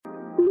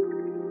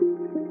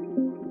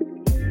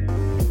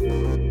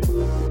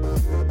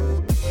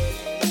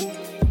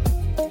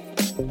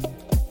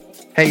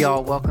Hey,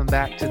 y'all, welcome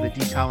back to the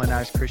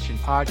Decolonized Christian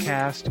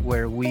Podcast,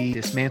 where we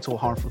dismantle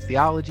harmful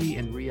theology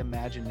and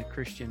reimagine the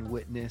Christian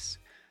witness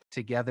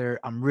together.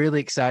 I'm really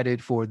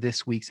excited for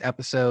this week's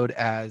episode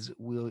as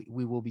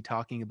we will be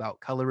talking about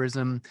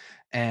colorism,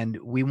 and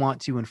we want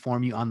to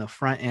inform you on the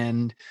front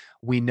end.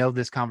 We know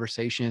this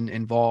conversation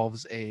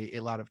involves a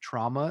lot of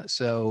trauma,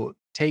 so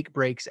take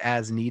breaks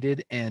as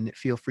needed and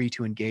feel free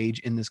to engage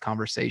in this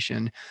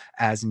conversation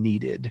as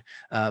needed.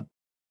 Uh,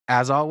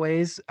 as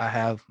always, I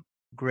have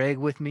Greg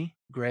with me.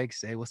 Greg,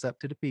 say what's up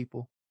to the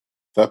people.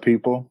 What's up,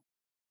 people?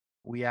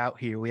 We out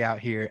here. We out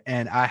here.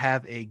 And I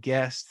have a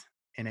guest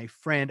and a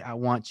friend I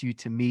want you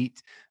to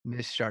meet,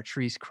 Miss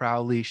Chartrice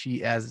Crowley.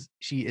 She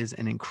is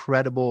an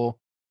incredible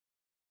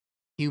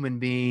human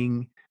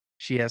being.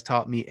 She has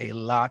taught me a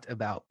lot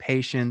about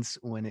patience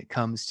when it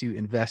comes to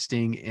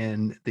investing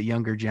in the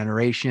younger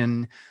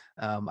generation.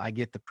 I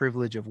get the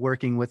privilege of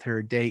working with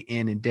her day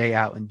in and day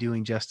out and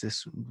doing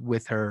justice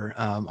with her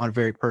on a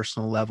very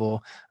personal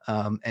level.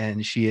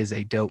 And she is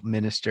a dope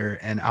minister.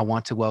 And I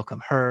want to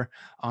welcome her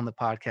on the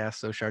podcast.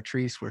 So,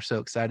 Chartrice, we're so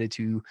excited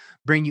to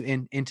bring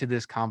you into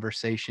this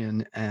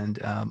conversation. And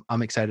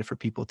I'm excited for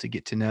people to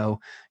get to know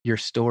your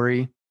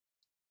story,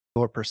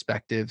 your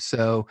perspective.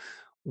 So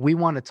we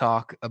want to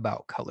talk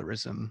about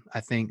colorism. I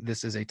think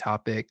this is a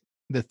topic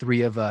the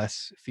three of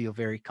us feel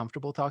very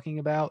comfortable talking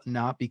about,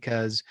 not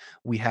because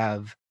we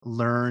have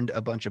learned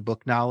a bunch of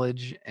book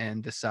knowledge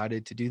and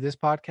decided to do this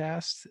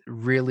podcast.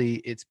 Really,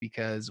 it's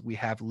because we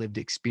have lived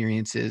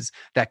experiences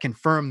that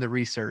confirm the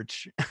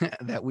research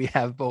that we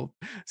have both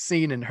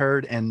seen and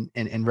heard and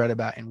read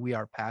about. And we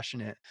are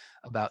passionate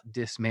about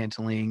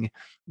dismantling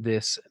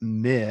this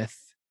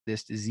myth,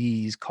 this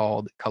disease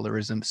called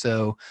colorism.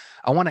 So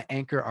I want to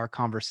anchor our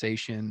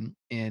conversation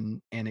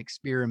in an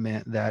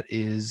experiment that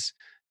is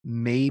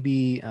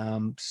maybe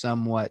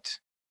somewhat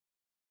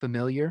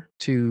familiar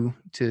to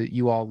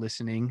you all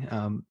listening.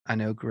 I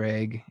know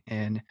Greg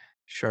and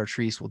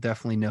Chartrice will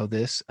definitely know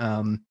this.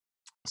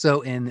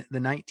 So in the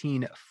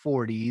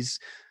 1940s,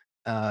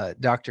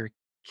 Dr.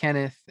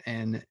 Kenneth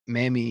and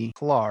Mamie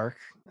Clark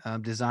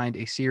designed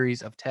a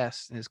series of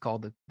tests, and it's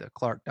called the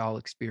Clark doll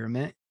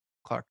experiment,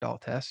 Clark doll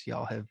test.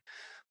 Y'all have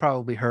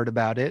probably heard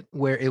about it,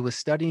 where it was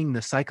studying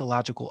the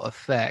psychological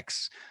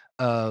effects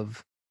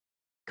of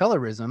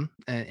colorism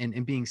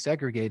and being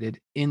segregated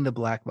in the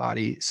Black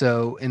body.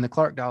 So in the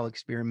Clark doll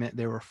experiment,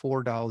 there were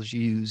 4 dolls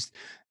used,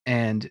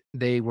 and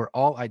they were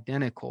all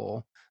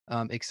identical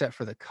except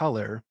for the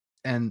color.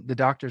 And the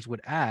doctors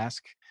would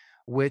ask,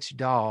 which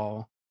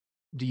doll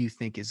do you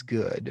think is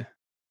good?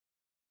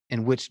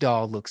 And which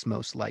doll looks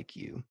most like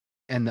you?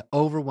 And the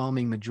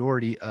overwhelming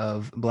majority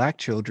of Black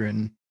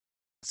children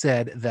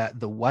said that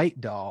the white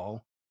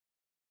doll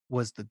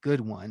was the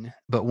good one.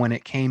 But when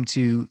it came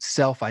to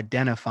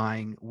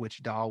self-identifying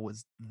which doll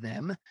was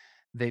them,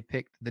 they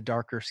picked the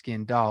darker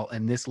skinned doll.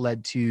 And this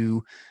led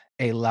to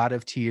a lot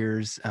of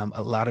tears,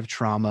 a lot of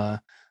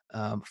trauma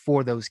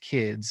for those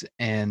kids.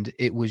 And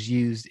it was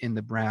used in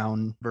the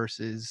Brown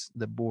versus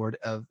the Board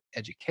of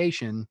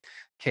Education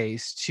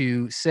case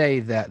to say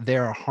that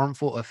there are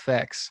harmful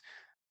effects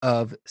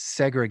of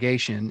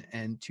segregation,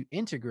 and to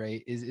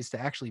integrate is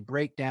to actually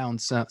break down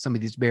some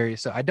of these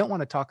barriers. So I don't want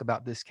to talk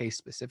about this case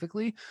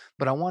specifically,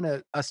 but I want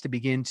us to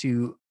begin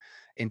to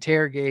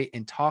interrogate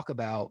and talk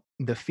about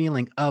the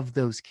feeling of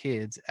those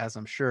kids, as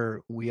I'm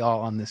sure we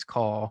all on this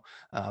call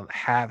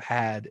have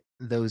had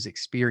those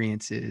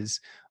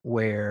experiences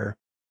where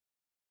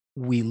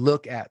we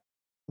look at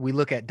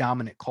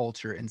dominant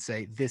culture and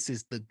say, this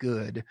is the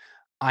good,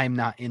 I'm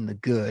not in the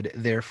good,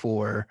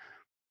 therefore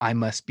I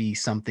must be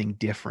something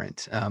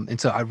different. And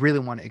so I really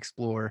want to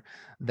explore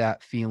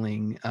that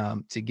feeling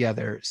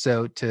together.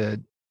 So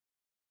to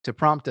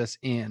prompt us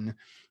in,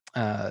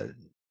 uh,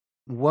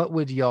 what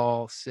would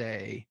y'all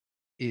say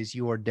is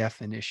your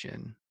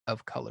definition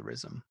of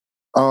colorism?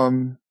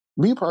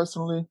 Me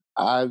personally,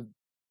 I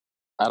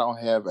don't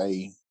have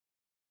I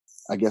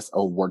guess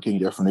a working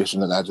definition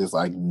that I just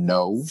like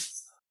know.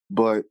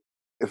 But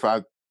if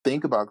I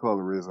think about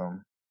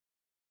colorism,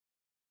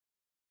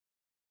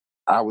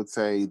 I would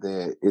say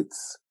that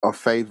it's a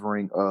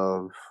favoring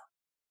of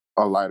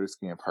a lighter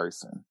skinned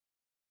person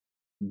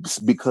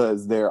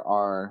because there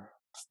are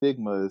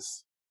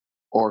stigmas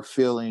or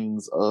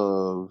feelings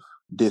of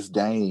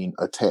disdain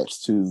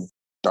attached to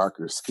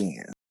darker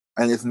skin.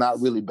 And it's not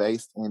really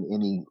based in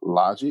any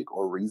logic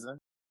or reason.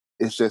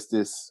 It's just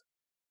this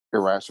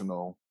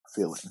irrational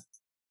feeling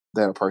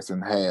that a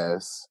person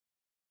has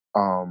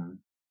um,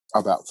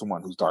 about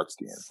someone who's dark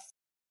skinned.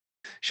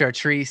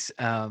 Chartrice,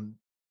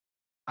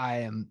 I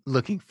am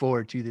looking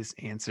forward to this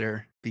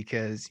answer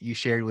because you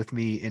shared with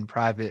me in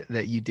private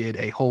that you did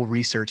a whole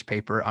research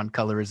paper on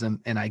colorism,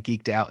 and I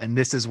geeked out. And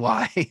this is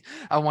why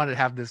I wanted to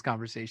have this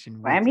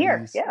conversation with I'm you.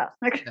 here. Yeah.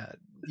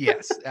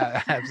 Yes,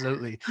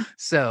 absolutely.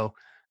 So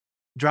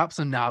drop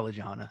some knowledge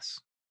on us.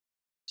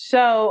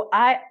 So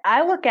I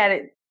look at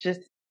it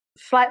just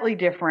slightly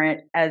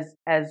different as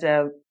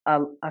a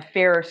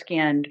fairer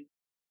skinned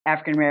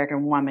African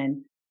American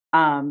woman.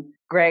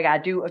 Greg, I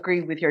do agree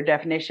with your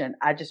definition.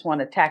 I just want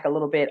to tack a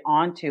little bit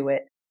onto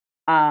it.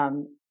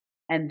 Um,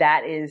 and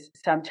that is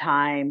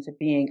sometimes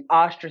being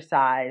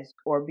ostracized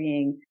or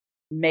being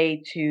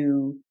made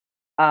to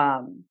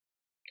um,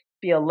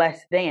 feel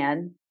less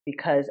than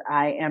because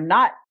I am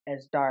not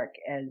as dark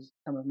as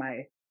some of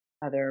my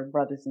other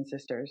brothers and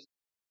sisters.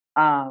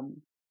 Um,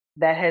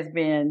 that has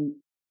been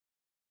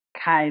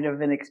kind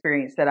of an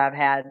experience that I've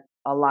had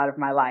a lot of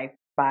my life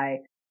by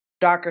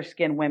darker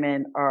skinned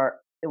women, or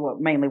well,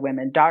 mainly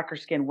women, darker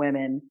skinned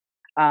women,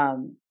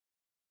 um,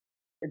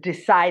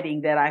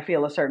 deciding that I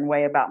feel a certain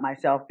way about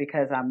myself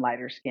because I'm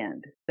lighter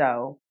skinned.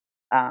 So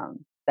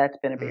that's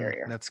been a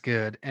barrier. That's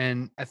good.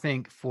 And I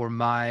think for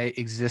my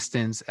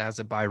existence as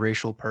a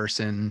biracial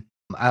person,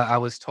 I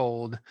was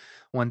told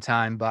one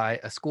time by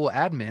a school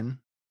admin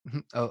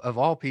of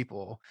all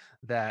people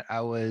that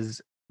I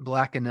was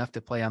black enough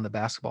to play on the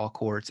basketball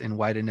courts and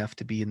white enough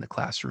to be in the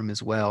classroom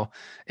as well.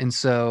 And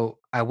so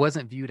I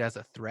wasn't viewed as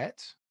a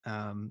threat.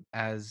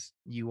 As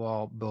you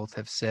all both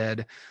have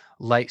said,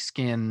 light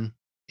skin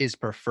is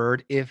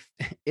preferred if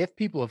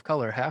people of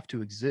color have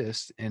to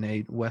exist in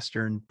a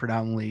Western,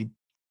 predominantly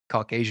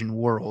Caucasian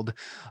world,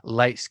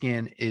 light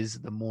skin is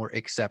the more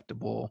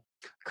acceptable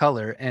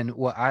color. And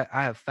what I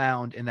have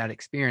found in that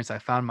experience, I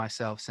found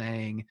myself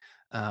saying,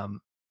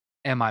 um,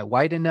 "Am I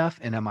white enough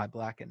and am I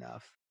black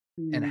enough?"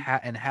 And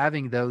Mm.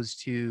 having those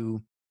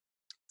two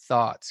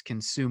thoughts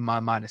consume my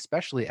mind,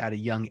 especially at a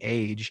young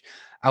age,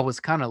 I was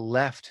kind of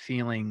left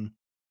feeling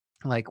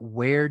like,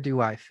 where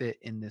do I fit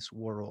in this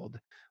world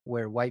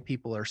where white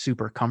people are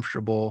super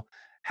comfortable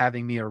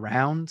having me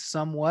around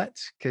somewhat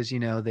because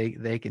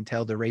they can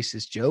tell the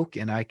racist joke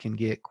and I can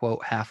get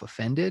quote half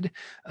offended,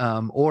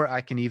 or I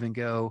can even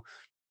go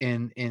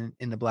in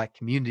the black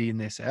community and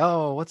they say,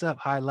 "Oh, what's up,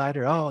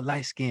 highlighter? Oh,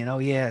 light skin. Oh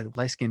yeah,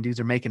 light skin dudes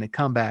are making a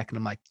comeback." And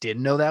I'm like,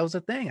 "Didn't know that was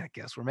a thing. I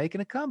guess we're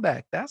making a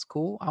comeback. That's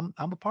cool. I'm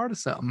a part of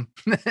something."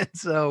 And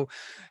so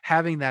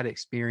having that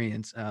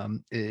experience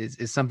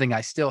is something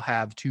I still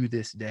have to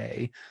this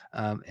day,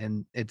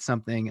 and it's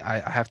something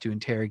I have to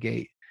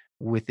interrogate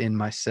within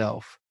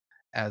myself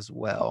as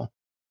well.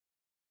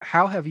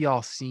 How have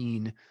y'all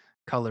seen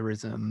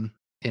colorism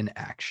in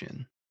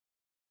action?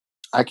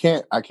 I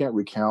can't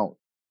recount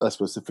a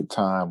specific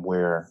time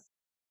where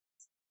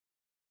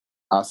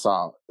I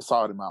saw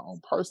it in my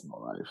own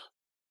personal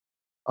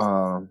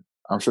life.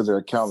 I'm sure there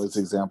are countless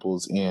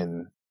examples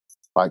in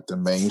like the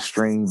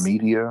mainstream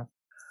media,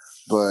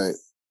 but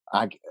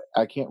I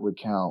I can't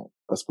recount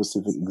a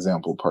specific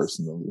example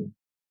personally.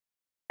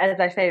 As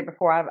I stated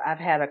before, I've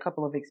had a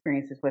couple of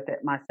experiences with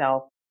it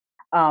myself.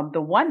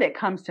 The one that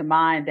comes to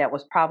mind that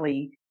was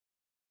probably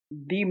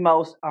the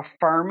most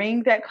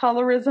affirming that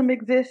colorism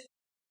exists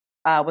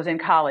was in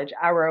college.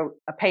 I wrote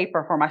a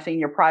paper for my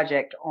senior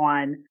project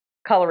on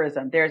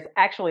colorism. There's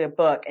actually a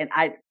book, and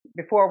I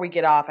before we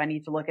get off, I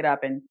need to look it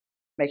up and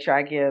make sure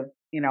I give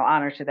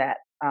honor to that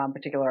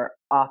particular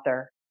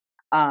author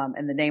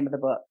and the name of the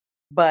book.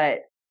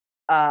 But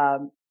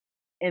um,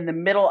 in the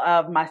middle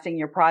of my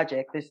senior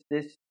project,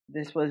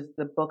 this was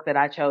the book that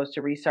I chose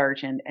to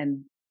research,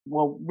 and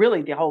well,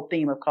 really the whole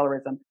theme of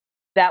colorism.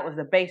 That was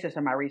the basis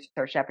of my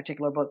research, that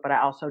particular book. But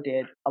I also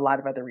did a lot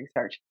of other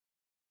research.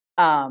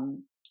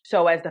 Um,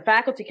 so as the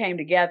faculty came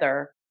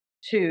together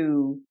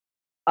to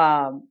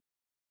um,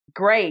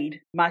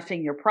 grade my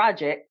senior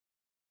project,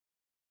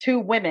 two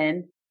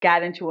women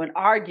got into an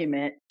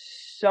argument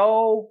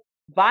so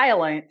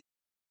violent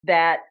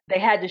that they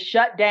had to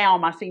shut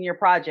down my senior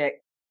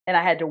project, and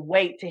I had to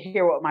wait to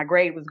hear what my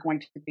grade was going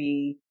to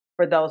be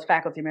for those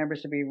faculty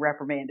members to be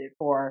reprimanded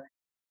for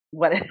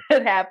what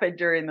had happened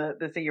during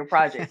the senior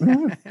project.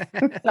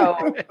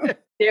 So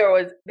there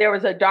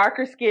was a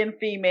darker skinned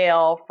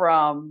female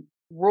from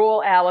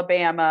rural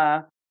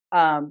Alabama,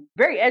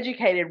 very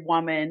educated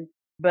woman,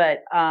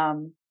 but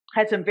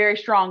had some very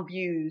strong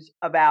views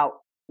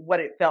about what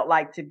it felt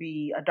like to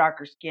be a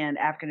darker skinned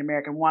African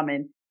American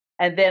woman.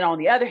 And then on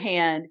the other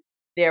hand,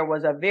 there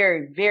was a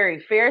very, very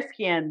fair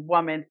skinned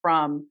woman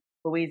from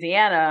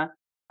Louisiana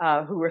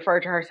who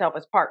referred to herself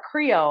as part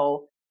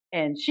Creole.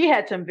 And she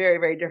had some very,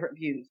 very different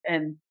views.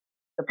 And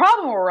the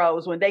problem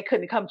arose when they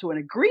couldn't come to an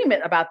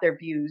agreement about their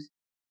views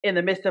in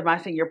the midst of my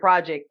senior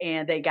project,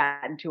 and they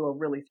got into a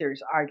really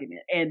serious argument.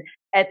 And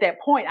at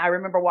that point, I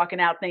remember walking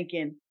out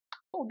thinking,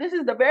 "Oh, this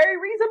is the very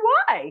reason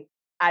why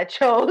I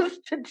chose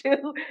to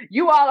do.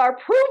 You all are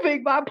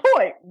proving my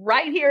point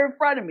right here in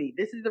front of me.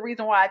 This is the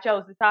reason why I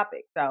chose the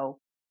topic." So,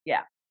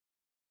 yeah.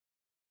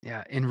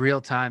 Yeah, in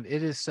real time,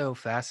 it is so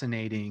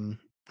fascinating,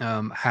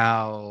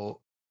 how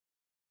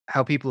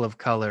people of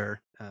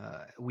color,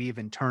 we've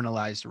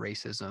internalized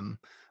racism.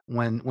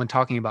 When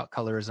talking about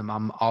colorism,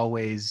 I'm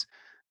always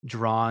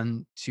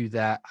drawn to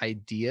that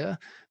idea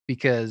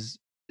because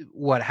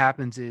what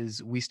happens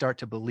is we start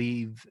to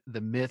believe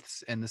the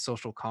myths and the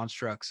social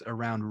constructs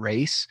around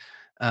race,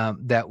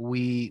 that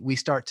we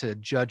start to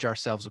judge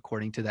ourselves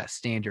according to that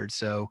standard.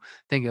 So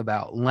thinking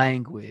about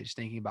language,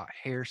 thinking about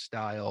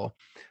hairstyle,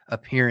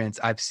 appearance.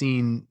 I've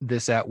seen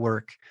this at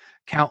work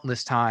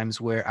countless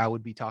times where I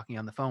would be talking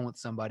on the phone with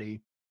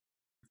somebody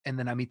and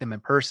then I meet them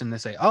in person, they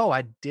say, "Oh,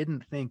 I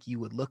didn't think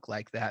you would look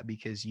like that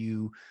because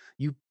you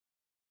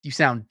you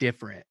sound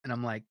different. And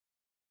I'm like,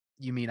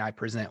 you mean I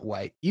present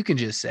white? You can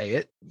just say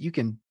it. You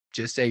can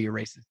just say your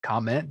racist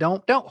comment.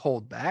 Don't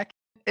hold back.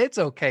 It's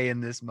okay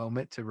in this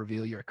moment to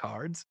reveal your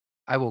cards.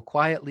 I will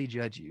quietly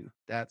judge you.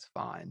 That's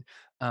fine.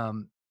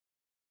 Um,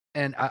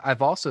 and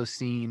I've also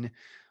seen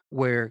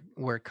where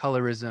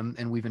colorism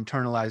and we've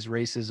internalized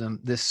racism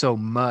this so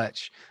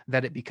much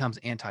that it becomes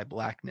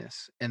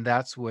anti-blackness, and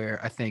that's where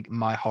I think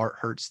my heart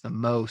hurts the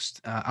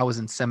most. I was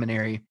in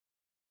seminary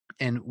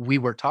and we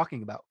were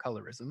talking about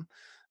colorism,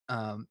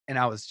 and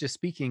I was just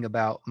speaking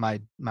about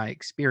my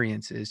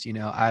experiences. You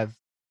know, I've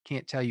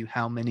can't tell you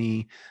how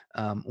many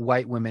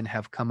white women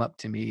have come up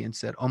to me and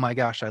said, "Oh my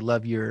gosh, I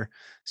love your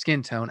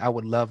skin tone. I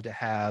would love to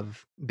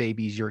have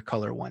babies your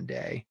color one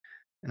day."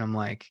 And I'm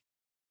like,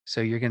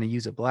 "So you're going to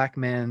use a black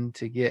man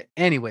to get?"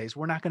 Anyways,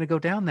 we're not going to go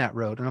down that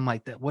road. And I'm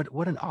like, "That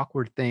what an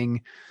awkward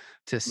thing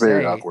to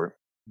Very say." awkward.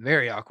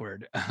 Very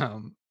awkward.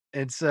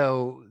 And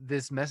so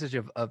this message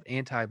of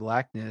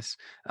anti-blackness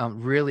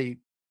really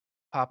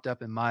popped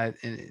up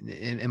in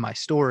in my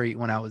story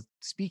when I was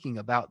speaking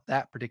about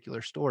that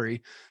particular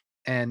story,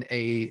 and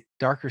a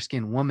darker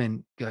skinned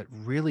woman got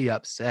really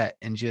upset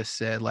and just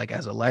said, like,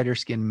 as a lighter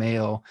skinned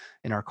male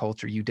in our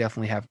culture, you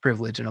definitely have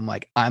privilege. And I'm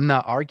like, I'm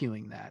not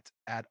arguing that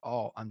at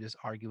all. I'm just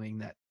arguing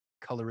that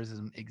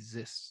colorism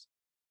exists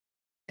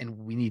and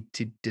we need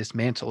to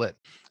dismantle it.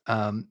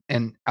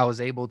 And I was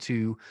able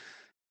to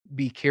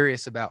be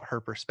curious about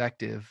her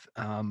perspective.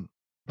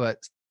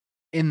 But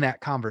in that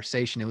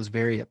conversation, it was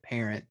very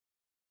apparent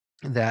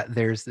that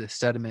there's this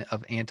sediment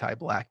of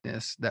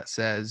anti-blackness that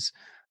says,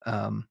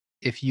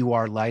 if you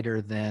are lighter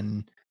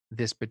than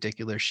this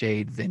particular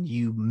shade, then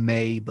you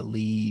may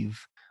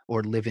believe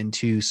or live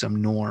into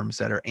some norms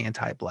that are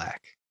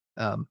anti-black.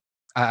 Um,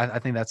 I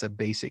think that's a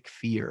basic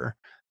fear,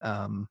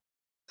 um,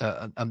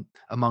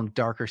 among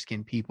darker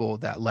skinned people,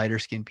 that lighter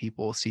skinned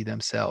people see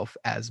themselves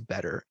as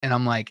better. And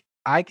I'm like,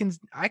 I can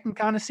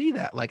kind of see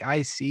that. Like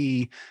I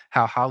see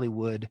how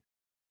Hollywood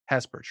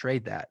has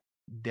portrayed that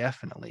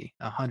definitely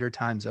 100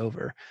 times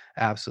over,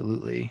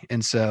 absolutely.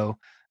 And so,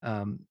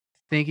 um,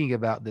 thinking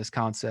about this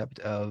concept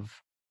of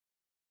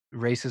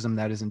racism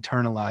that is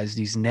internalized,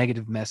 these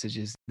negative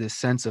messages, this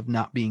sense of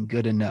not being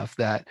good enough,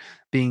 that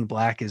being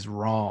black is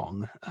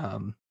wrong.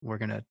 We're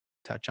gonna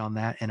touch on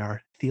that in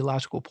our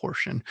theological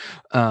portion.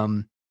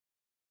 And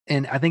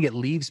I think it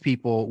leaves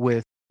people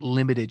with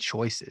limited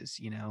choices,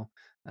 you know?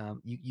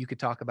 You could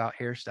talk about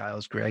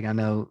hairstyles, Greg. I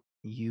know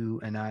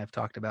you and I have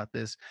talked about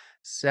this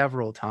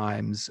several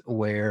times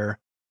where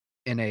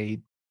in a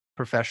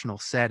professional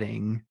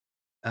setting,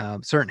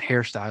 certain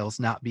hairstyles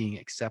not being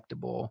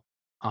acceptable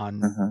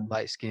on Hmm.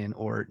 light skin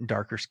or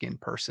darker skin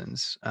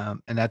persons.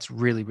 And that's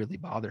really, really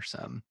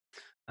bothersome.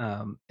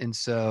 And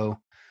so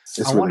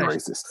I It's really want to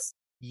racist.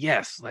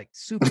 yes, like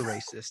super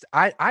racist.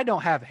 I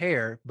don't have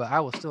hair, but I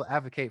will still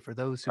advocate for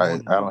those who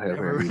want to I do don't have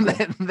hair whatever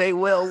either. that they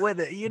will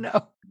with it, you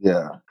know?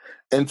 Yeah,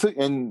 and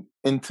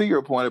to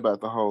your point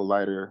about the whole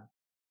lighter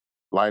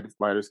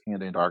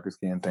skin and darker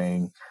skin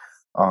thing,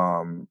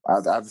 I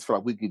just feel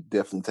like we could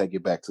definitely take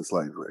it back to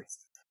slavery.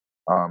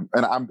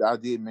 And I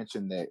did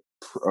mention that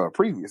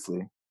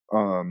previously.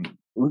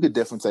 We could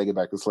definitely take it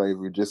back to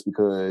slavery just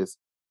because,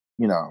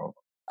 you know,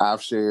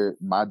 I've shared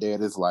my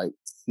dad is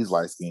he's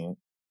light skinned,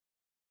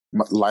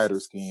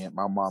 lighter skinned.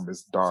 My mom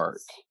is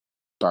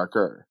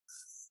darker.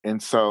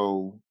 And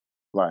so,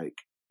 like,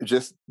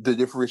 just the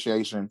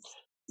differentiation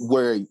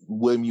where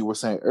William, you were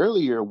saying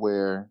earlier,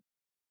 where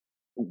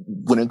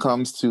when it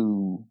comes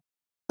to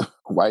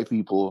white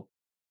people,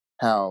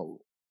 how,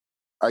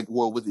 like,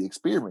 well, with the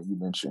experiment you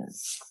mentioned,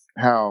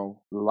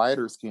 how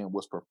lighter skin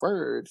was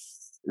preferred.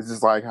 It's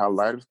just like how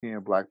lighter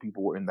skinned black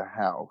people were in the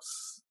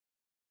house.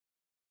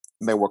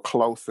 They were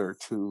closer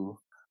to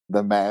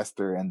the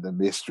master and the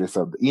mistress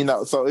of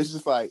so it's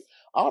just like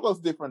all those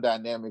different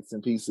dynamics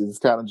and pieces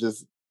kind of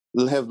just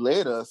have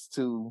led us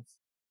to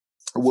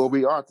where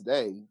we are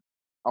today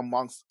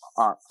amongst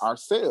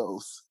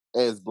ourselves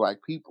as black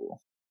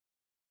people.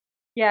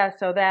 Yeah,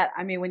 so that,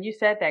 I mean, when you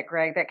said that,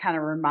 Greg, that kind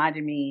of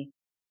reminded me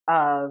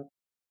of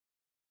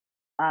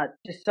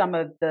just some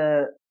of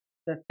the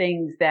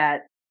things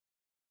that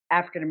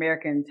African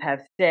Americans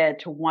have said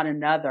to one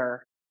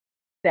another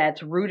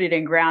that's rooted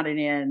and grounded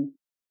in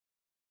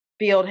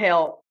field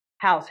help,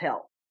 house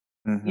help.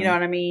 You know Hmm.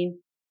 what I mean?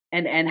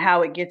 And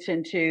how it gets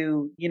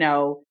into,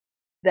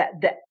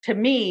 that to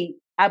me,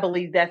 I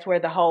believe that's where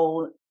the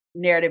whole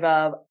narrative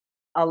of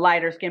a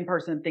lighter skinned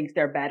person thinks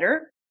they're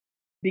better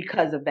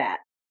because of that.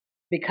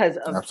 Because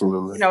of,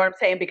 Absolutely. you know what I'm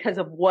saying? Because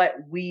of what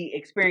we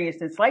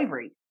experienced in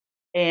slavery.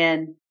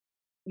 And,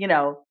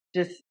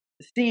 just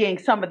seeing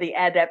some of the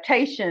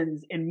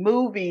adaptations in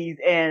movies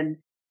and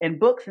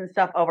books and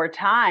stuff over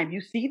time,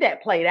 you see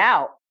that played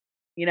out,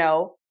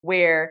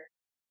 where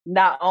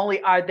not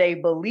only are they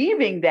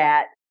believing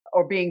that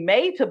or being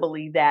made to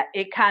believe that,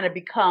 it kind of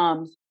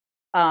becomes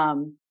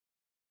um,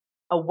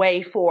 a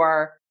way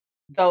for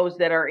those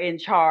that are in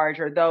charge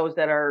or those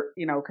that are,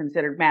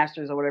 considered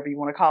masters or whatever you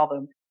want to call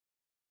them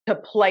to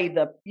play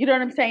the, you know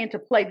what I'm saying? To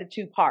play the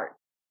two parts,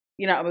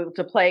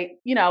 to play,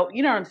 you know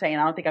what I'm saying.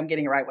 I don't think I'm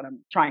getting it right what I'm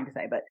trying to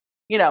say, but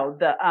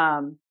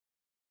the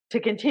to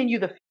continue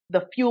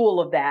the fuel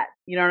of that,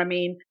 you know what I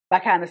mean, by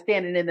kind of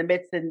standing in the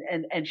midst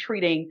and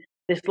treating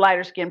this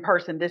lighter skinned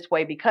person this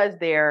way because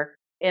they're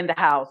in the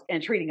house,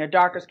 and treating a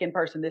darker skinned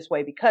person this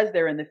way because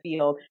they're in the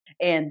field,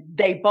 and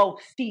they both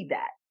see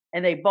that,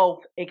 and they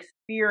both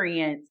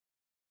experience,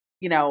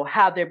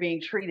 how they're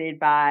being treated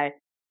by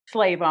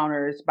slave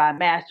owners, by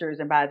masters,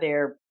 and by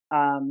their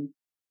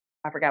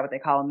I forgot what they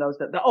call them, those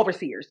the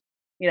overseers,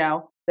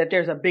 that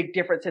there's a big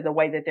difference in the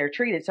way that they're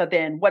treated. So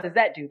then what does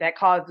that do? That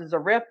causes a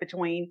rift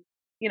between,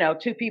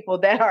 two people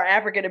that are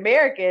African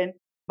American,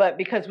 but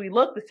because we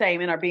look the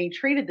same and are being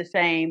treated the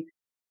same,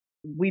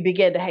 we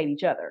begin to hate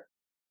each other.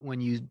 When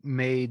you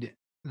made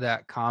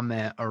that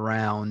comment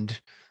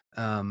around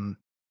um,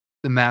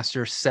 the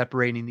master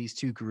separating these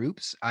two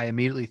groups, I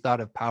immediately thought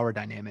of power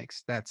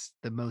dynamics. That's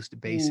the most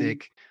Mm,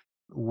 basic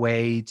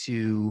way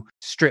to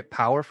strip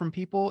power from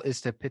people, is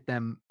to pit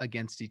them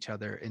against each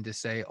other and to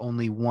say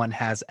only one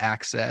has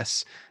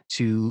access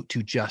to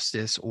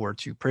justice or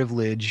to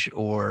privilege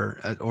or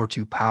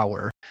to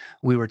power.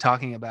 We were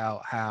talking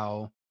about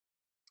how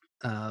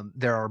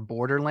there are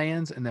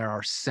borderlands and there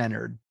are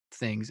centered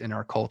things in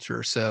our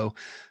culture. So,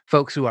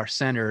 folks who are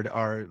centered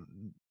are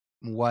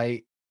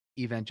white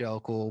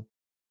evangelical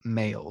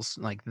males.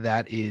 Like,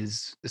 that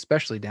is,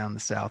 especially down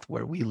the South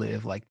where we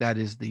live, like that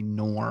is the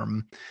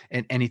norm.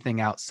 And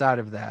anything outside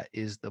of that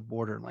is the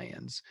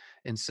borderlands.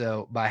 And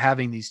so, by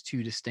having these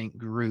two distinct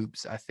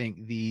groups, I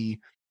think the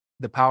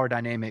power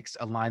dynamics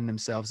align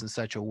themselves in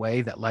such a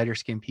way that lighter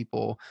skinned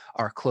people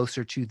are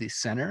closer to the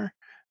center.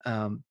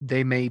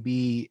 They may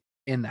be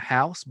in the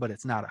house, but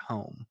it's not a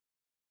home.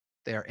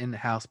 They are in the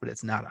house, but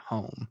it's not a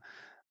home.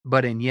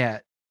 But and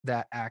yet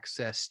that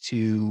access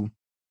to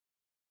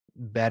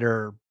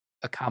better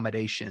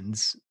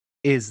accommodations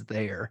is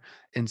there.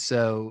 And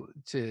so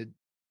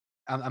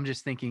I'm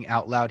just thinking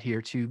out loud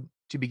here, to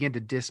begin to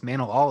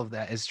dismantle all of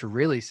that is to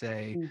really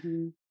say,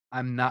 hmm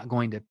I'm not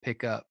going to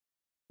pick up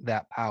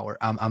that power.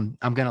 I'm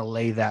gonna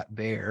lay that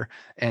bare.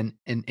 And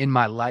in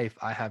my life,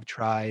 I have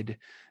tried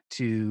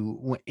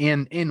to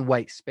in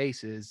white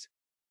spaces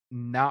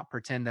not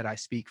pretend that I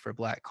speak for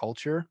Black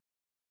culture,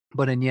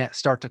 but and yet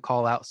start to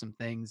call out some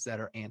things that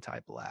are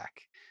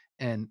anti-Black.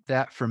 And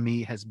that for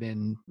me has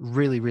been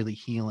really, really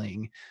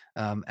healing,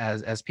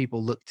 as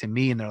people look to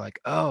me and they're like,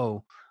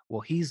 oh,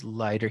 well, he's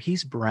lighter,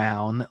 he's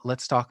brown.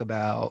 Let's talk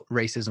about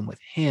racism with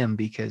him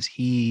because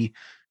he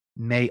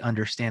may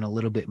understand a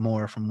little bit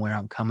more from where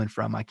I'm coming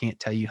from. I can't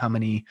tell you how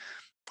many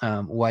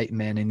white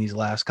men in these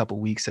last couple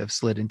weeks have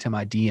slid into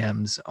my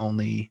DMs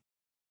only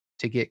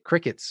to get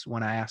crickets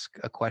when I ask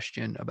a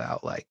question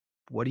about, like,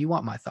 what do you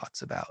want my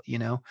thoughts about?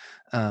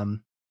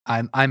 Um,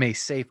 I'm a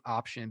safe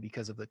option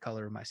because of the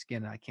color of my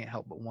skin, and I can't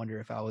help but wonder,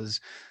 if I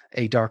was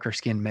a darker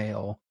skinned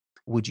male,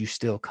 would you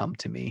still come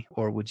to me,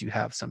 or would you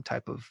have some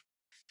type of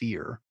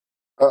fear?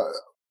 Uh,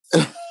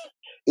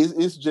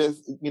 it's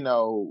just,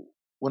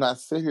 when I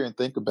sit here and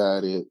think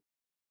about it,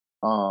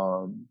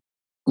 um,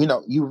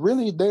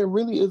 there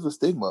really is a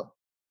stigma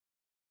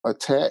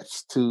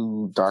attached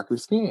to darker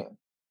skin,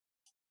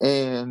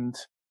 and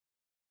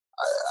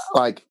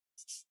like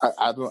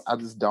I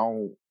just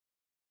don't,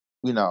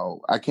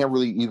 I can't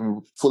really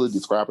even fully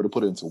describe it or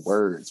put it into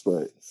words,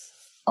 but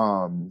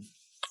um,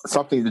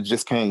 something that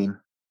just came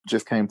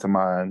to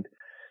mind.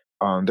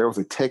 There was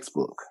a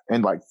textbook,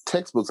 and like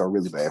textbooks are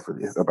really bad for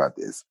this about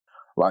this,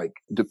 like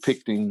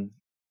depicting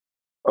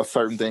a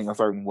certain thing a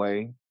certain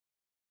way.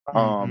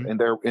 Mhm.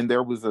 And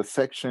there was a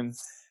section.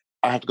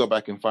 I have to go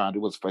back and find, it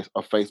was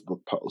a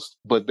Facebook post,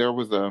 but there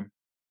was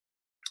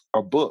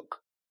a book,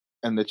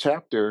 and the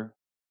chapter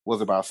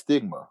was about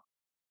stigma,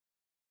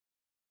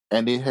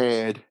 and it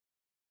had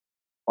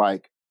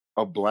like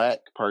a Black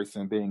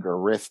person being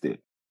arrested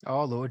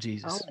Oh, Lord Oh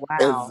Jesus.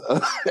 as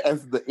wow.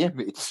 as the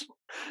image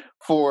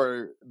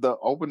for the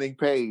opening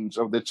page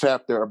of the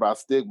chapter about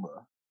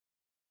stigma.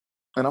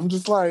 And I'm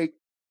just like,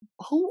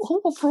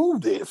 who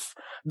approved this?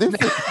 This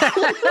is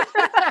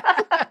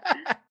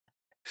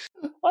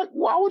like,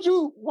 why would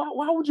you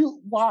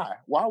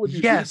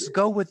do Yes, this?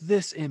 go with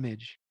this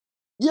image.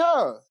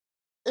 Yeah.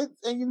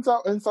 And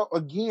so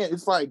again,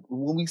 it's like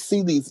when we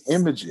see these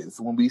images,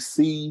 when we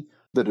see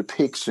the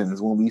depictions,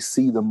 when we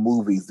see the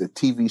movies, the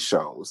TV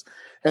shows,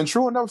 and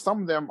true enough,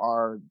 some of them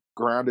are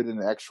grounded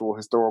in actual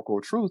historical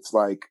truths,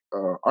 like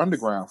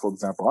Underground, for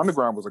example.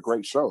 Underground was a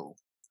great show.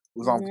 It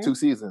was on for hmm 2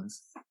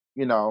 seasons.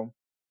 You know,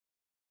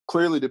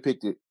 clearly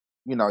depicted.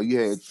 You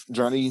had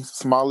Johnny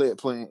Smollett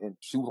playing, and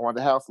she was one of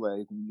the house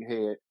ladies, and you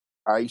had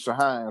Aisha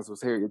Hines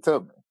was Harriet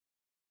Tubman.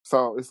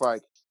 So it's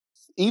like,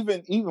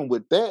 even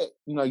with that,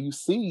 you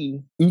just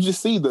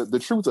see the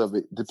truth of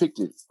it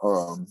depicted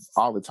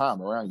all the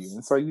time around you,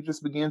 and so you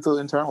just begin to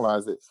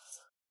internalize it,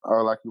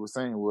 like you were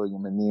saying,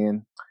 William, and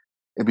then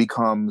it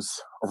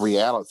becomes a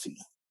reality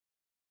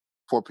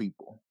for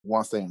people.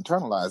 Once they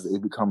internalize it,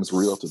 it becomes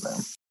real to them.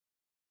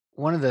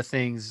 One of the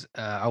things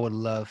I would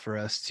love for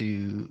us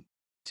to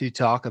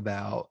talk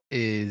about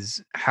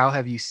is, how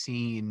have you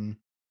seen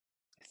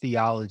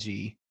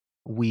theology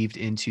weaved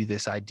into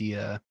this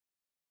idea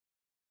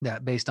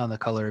that based on the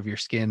color of your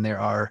skin, there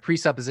are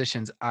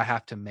presuppositions I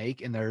have to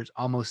make, and there's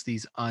almost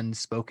these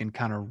unspoken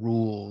kind of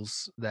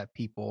rules that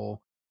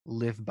people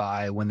live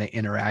by when they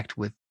interact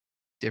with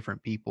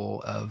different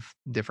people of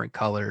different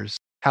colors.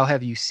 How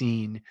have you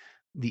seen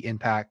the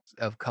impact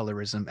of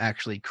colorism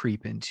actually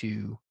creep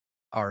into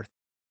our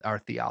our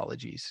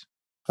theologies?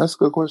 That's a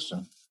good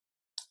question.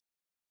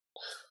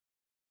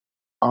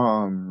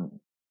 Um,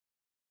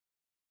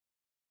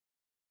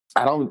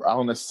 I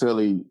don't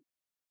necessarily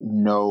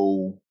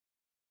know,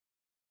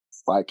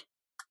 like,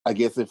 I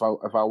guess if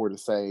I were to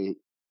say,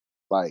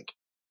 like,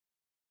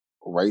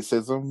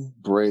 racism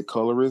bred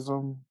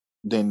colorism,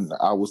 then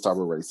I would start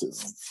with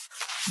racism.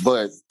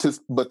 But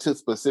to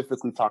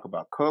specifically talk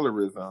about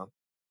colorism,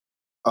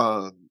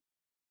 uh,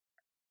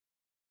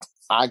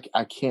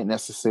 I can't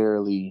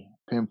necessarily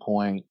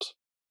pinpoint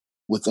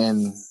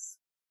within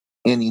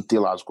any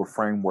theological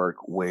framework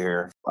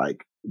where,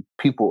 like,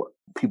 people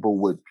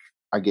would,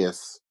 I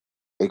guess,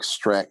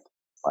 extract,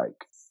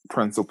 like,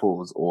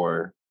 principles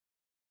or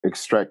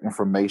extract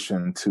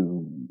information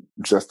to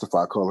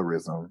justify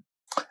colorism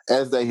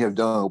as they have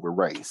done with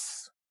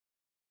race.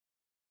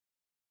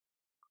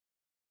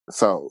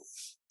 So,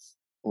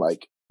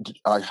 like,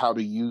 how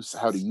do you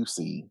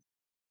see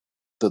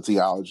the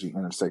theology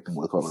intersecting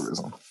with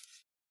colorism?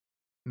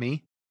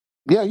 Me?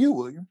 Yeah, you,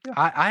 William. Yeah.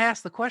 I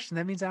asked the question.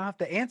 That means I don't have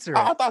to answer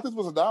I it. thought this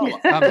was a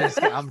dialogue.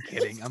 I'm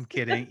kidding. I'm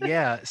kidding.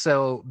 Yeah.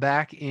 So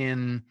back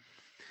in,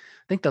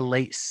 I think, the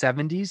late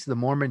 70s, the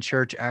Mormon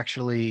church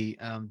actually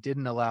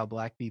didn't allow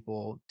Black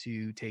people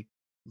to take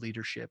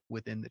leadership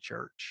within the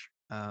church.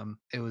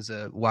 It was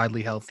a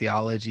widely held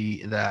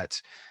theology that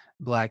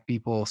Black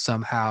people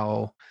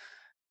somehow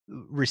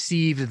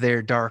received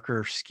their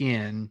darker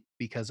skin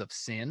because of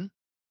sin.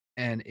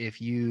 And if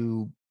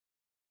you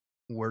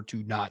were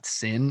to not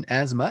sin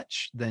as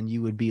much, then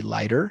you would be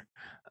lighter.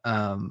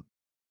 Um,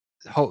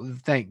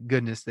 thank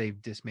goodness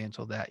they've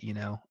dismantled that, you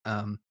know.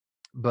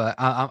 But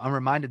I'm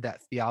reminded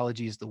that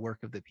theology is the work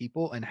of the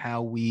people and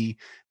how we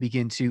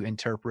begin to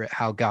interpret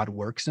how God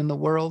works in the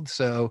world.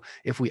 So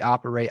if we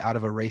operate out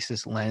of a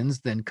racist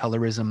lens, then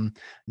colorism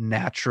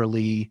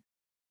naturally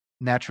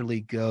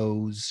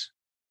goes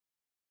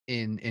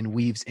in and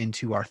weaves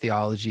into our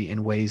theology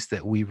in ways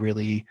that we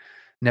really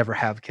never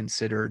have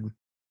considered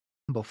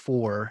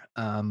before.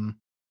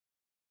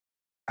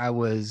 I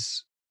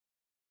was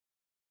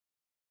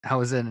I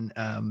was in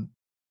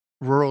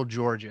rural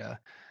Georgia,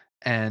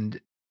 and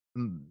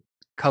mm,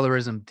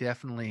 colorism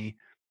definitely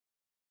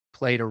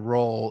played a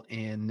role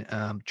in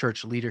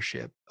church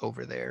leadership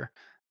over there.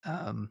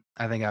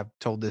 I think I've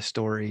told this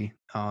story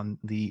on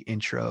the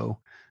intro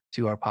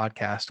to our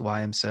podcast,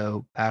 why I'm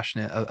so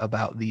passionate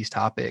about these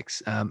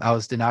topics. I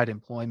was denied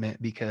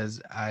employment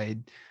because I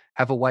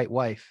have a white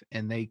wife,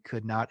 and they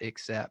could not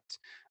accept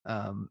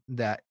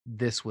that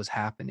this was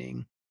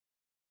happening.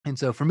 And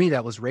so for me,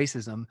 that was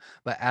racism.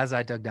 But as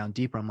I dug down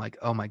deeper, I'm like,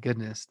 oh my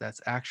goodness, that's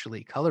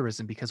actually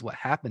colorism, because what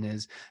happened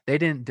is they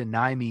didn't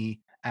deny me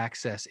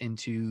access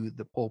into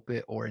the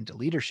pulpit or into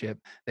leadership.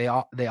 They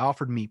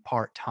offered me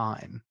part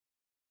time.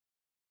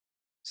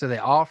 So they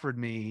offered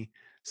me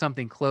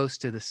something close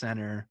to the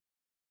center,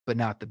 but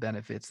not the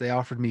benefits. They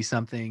offered me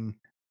something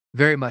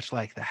very much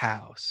like the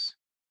house,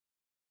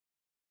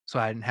 so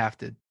I didn't have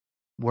to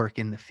work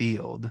in the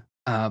field.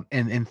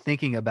 And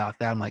thinking about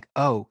that, I'm like,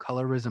 oh,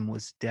 colorism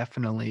was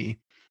definitely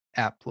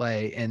at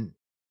play. And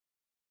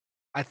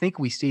I think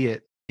we see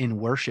it in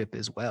worship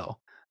as well.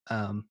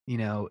 You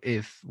know,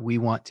 if we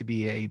want to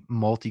be a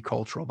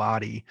multicultural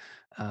body,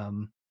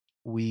 um,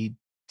 we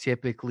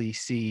typically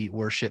see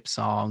worship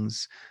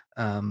songs,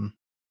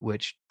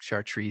 which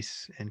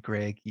Chartrice and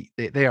Greg,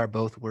 they are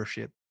both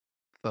worship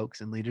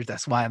folks and leaders.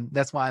 That's why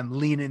I'm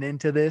leaning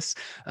into this.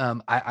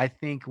 I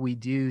think we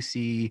do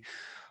see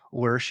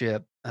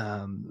worship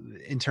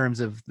in terms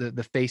of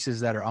the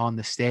faces that are on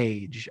the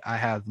stage. I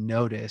have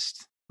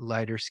noticed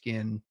lighter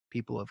skinned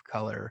people of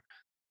color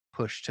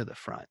pushed to the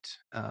front.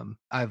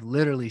 I've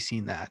literally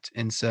seen that.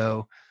 And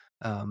so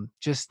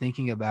just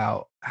thinking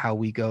about how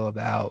we go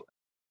about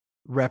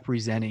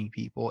representing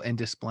people and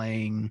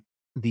displaying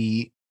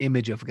the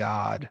image of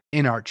God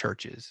in our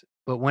churches.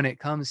 But when it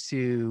comes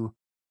to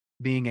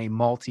being a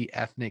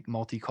multi-ethnic,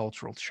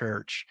 multicultural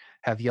church,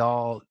 have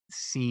y'all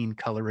seen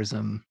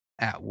colorism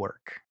at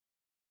work?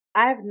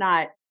 I've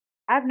not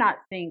I've not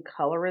seen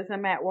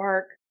colorism at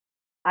work.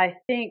 I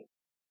think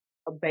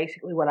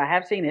basically what I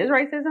have seen is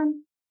racism.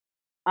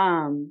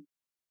 Um,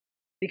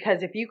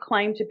 because if you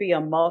claim to be a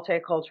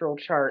multicultural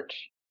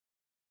church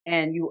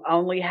and you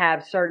only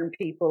have certain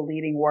people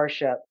leading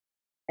worship,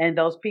 and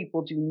those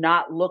people do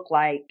not look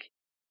like,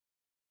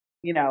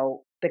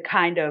 the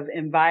kind of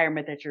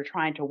environment that you're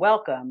trying to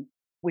welcome,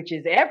 which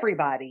is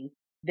everybody,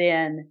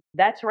 then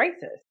that's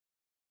racist.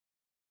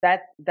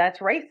 That's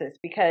racist,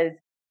 because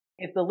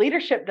if the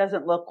leadership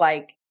doesn't look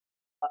like,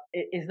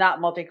 is not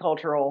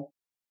multicultural,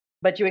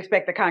 but you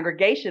expect the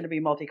congregation to be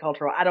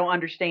multicultural, I don't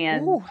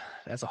understand. Ooh,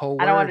 that's a whole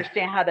I don't word.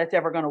 understand how that's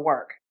ever going to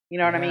work. You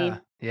know what I Yeah.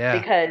 mean? Yeah.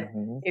 Because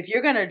Hmm. if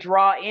you're going to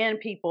draw in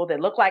people that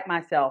look like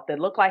myself, that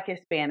look like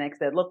Hispanics,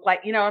 that look like,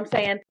 you know what I'm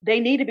saying? They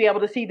need to be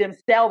able to see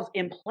themselves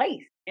in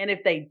place. And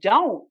if they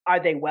don't, are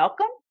they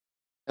welcome?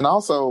 And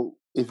also,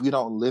 if you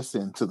don't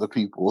listen to the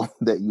people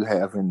that you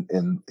have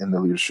in the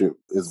leadership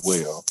as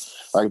well,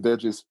 like they're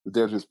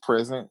just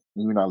present,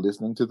 and you're not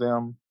listening to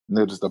them. And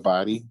they're just a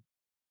body,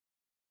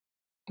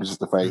 it's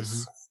just a Hmm.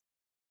 face.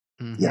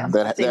 Yeah, Yeah, Hmm.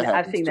 that I've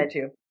happens seen that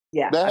too. too.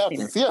 Yeah, That I've seen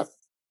happens. that too.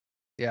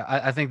 Yeah.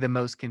 Yeah. I think the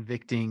most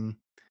convicting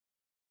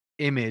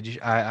image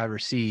I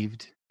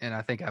received, and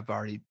I think I've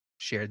already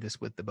shared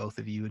this with the both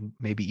of you, and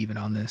maybe even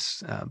on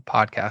this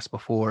podcast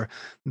before.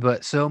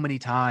 But so many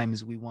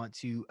times we want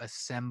to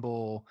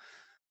assemble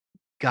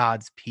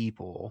God's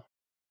people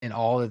in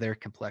all of their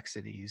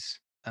complexities,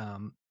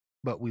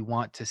 but we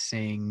want to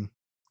sing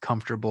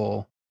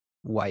comfortable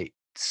white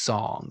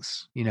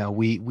songs. You know,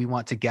 we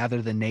want to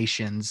gather the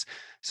nations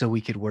so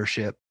we could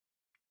worship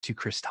to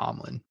Chris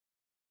Tomlin.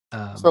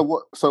 So Um,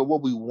 what? So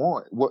what we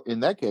want? What in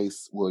that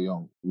case,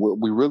 William? What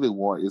we really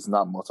want is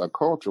not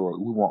multicultural.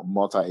 We want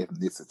multi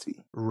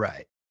ethnicity.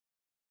 right.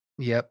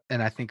 Yep.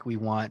 And I think we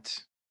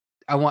want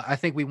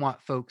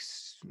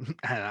folks,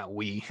 not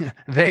we,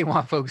 they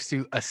want folks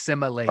to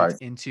assimilate Right.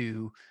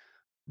 into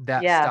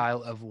that Yeah,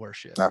 style of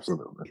worship.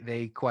 Absolutely.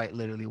 They quite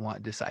literally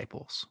want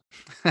disciples.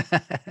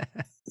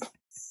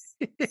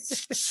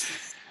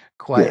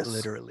 Quite Yes.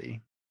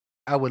 literally.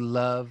 I would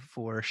love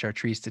for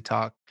Chartrice to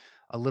talk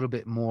a little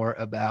bit more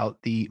about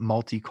the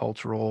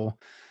multicultural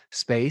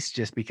space,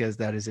 just because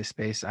that is a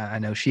space I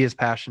know she is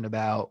passionate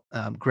about.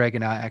 Greg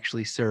and I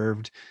actually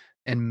served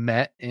and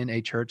met in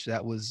a church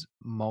that was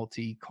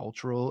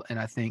multicultural, and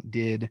I think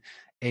did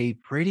a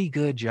pretty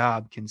good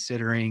job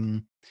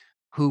considering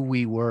who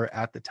we were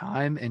at the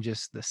time and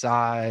just the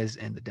size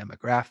and the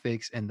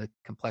demographics and the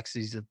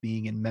complexities of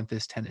being in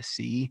Memphis,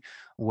 Tennessee,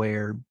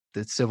 where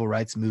the civil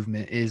rights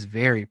movement is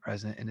very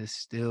present and is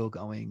still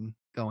going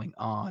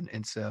on.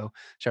 And so,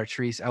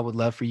 Chartrice, I would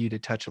love for you to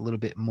touch a little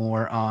bit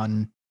more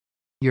on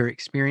your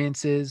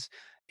experiences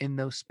in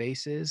those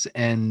spaces.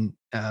 And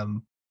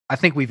I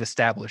think we've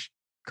established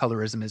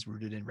colorism is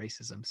rooted in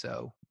racism,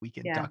 so we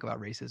can yeah, talk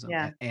about racism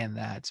yeah. and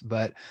that.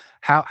 But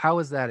how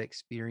has that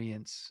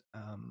experience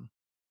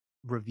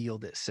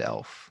revealed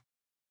itself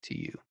to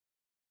you?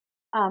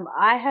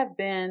 I have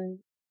been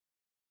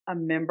a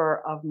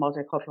member of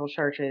multicultural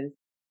churches,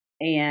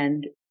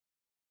 and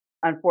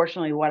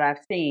unfortunately, what I've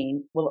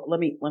seen. Well, let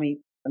me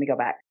go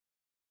back.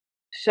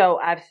 So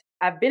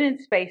I've been in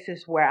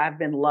spaces where I've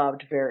been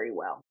loved very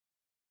well.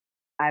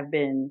 I've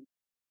been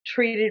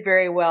treated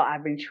very well.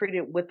 I've been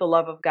treated with the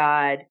love of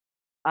God.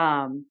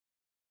 Um,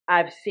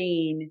 I've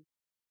seen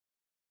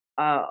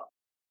uh,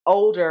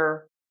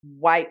 older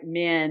white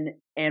men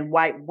and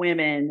white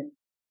women,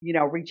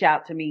 reach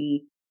out to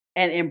me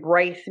and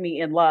embrace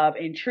me in love,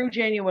 in true,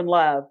 genuine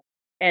love,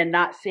 and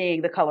not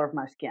seeing the color of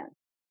my skin.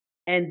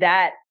 And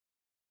that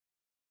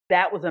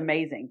was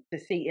amazing to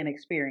see and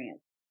experience.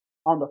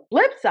 On the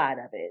flip side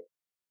of it,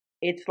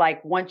 it's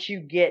like once you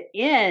get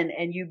in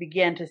and you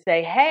begin to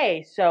say,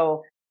 hey,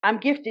 so I'm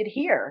gifted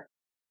here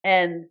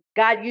and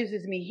God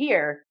uses me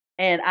here.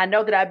 And I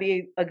know that I'd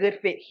be a good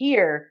fit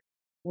here.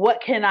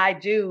 What can I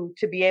do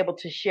to be able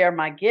to share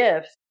my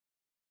gifts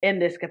in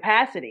this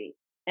capacity?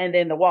 And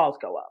then the walls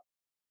go up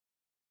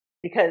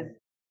because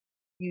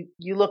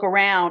you look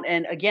around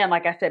and again,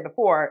 like I said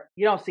before,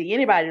 you don't see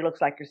anybody that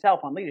looks like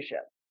yourself on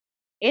leadership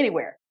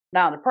anywhere.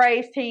 Not on the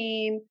praise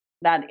team,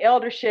 not in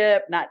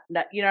eldership, not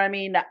you know what I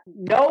mean?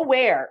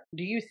 Nowhere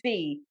do you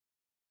see,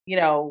 you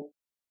know,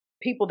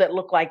 people that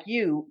look like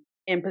you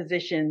in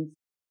positions,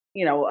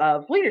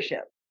 of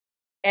leadership.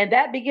 And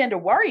that began to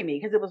worry me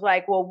because it was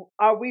like, well,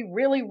 are we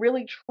really,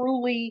 really,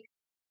 truly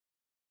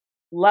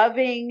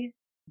loving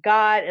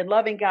God and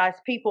loving God's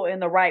people in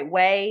the right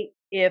way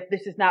if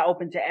this is not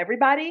open to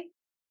everybody?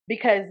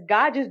 Because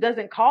God just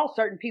doesn't call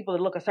certain people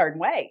to look a certain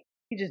way.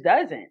 He just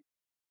doesn't.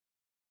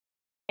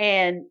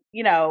 And,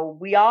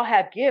 we all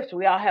have gifts,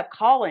 we all have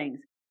callings.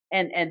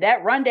 And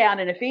that rundown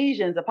in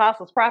Ephesians,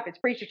 apostles, prophets,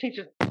 preachers,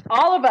 teachers,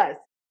 all of us,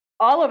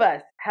 all of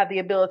us have the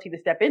ability to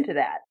step into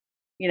that,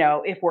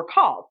 if we're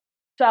called.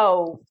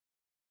 So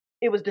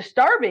it was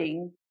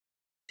disturbing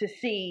to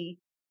see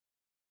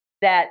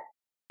that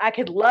I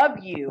could love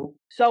you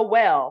so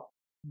well,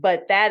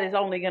 but that is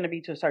only going to be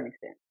to a certain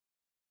extent.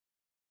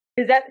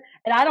 Is that,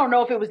 and I don't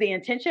know if it was the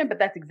intention, but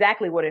that's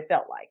exactly what it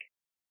felt like.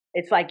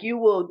 It's like you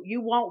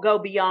won't go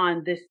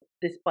beyond this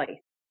place.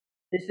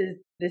 This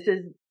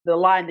is the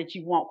line that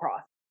you won't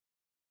cross.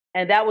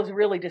 And that was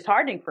really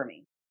disheartening for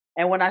me.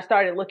 And when I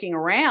started looking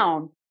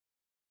around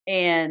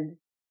and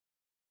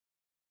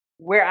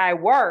where I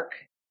work,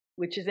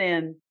 which is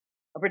in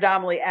a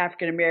predominantly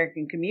African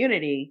American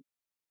community,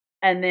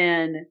 and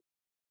then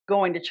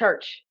going to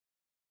church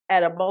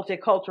at a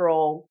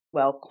multicultural,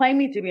 well,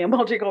 claiming to be a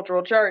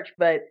multicultural church,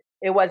 but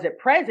it wasn't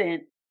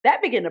present,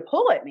 that began to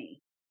pull at me.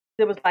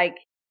 It was like,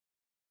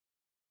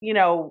 you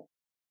know,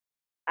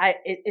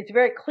 it's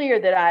very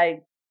clear that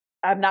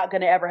I'm not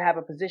going to ever have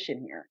a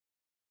position here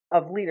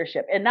of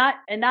leadership, and not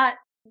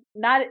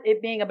not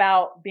it being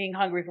about being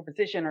hungry for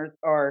position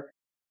or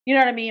you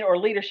know what I mean, or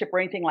leadership or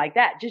anything like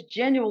that. Just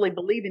genuinely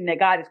believing that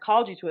God has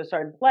called you to a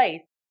certain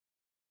place,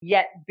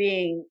 yet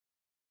being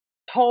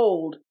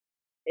told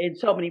in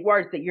so many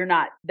words that you're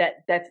not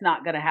that's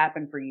not going to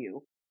happen for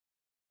you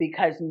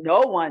because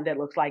no one that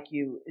looks like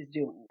you is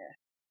doing this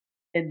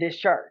in this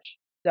church.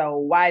 So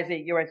why is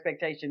it your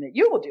expectation that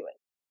you will do it?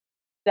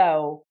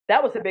 So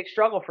that was a big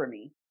struggle for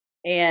me,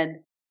 and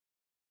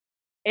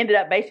ended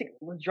up basically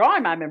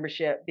withdrawing my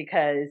membership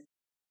because,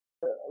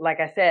 like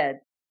I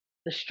said,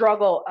 the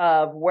struggle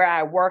of where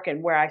I work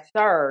and where I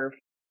serve,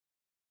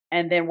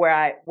 and then where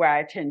I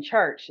attend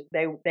church,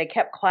 they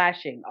kept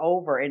clashing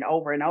over and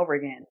over and over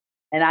again,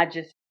 and I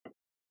just,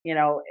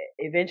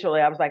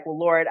 eventually I was like, well,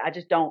 Lord, I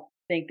just don't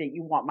think that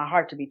you want my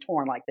heart to be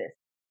torn like this.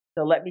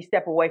 So let me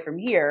step away from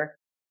here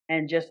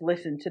and just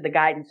listen to the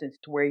guidance as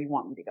to where you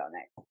want me to go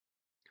next.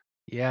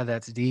 Yeah,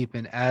 that's deep.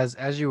 And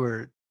as you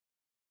were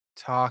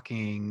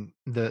talking,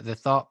 the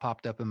thought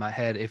popped up in my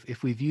head.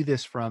 If we view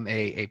this from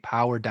a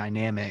power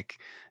dynamic,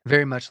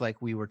 very much like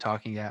we were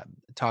talking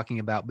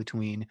about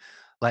between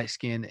light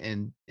skinned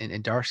and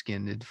dark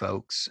skinned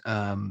folks,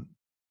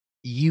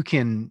 you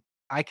can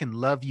I can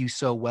love you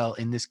so well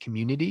in this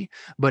community,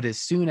 but as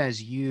soon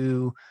as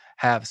you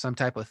have some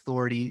type of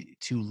authority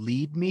to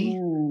lead me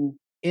Mm,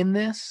 in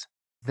this,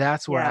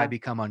 that's where I yeah,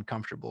 become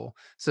uncomfortable.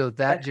 So that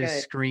that's just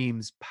good.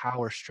 screams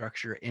power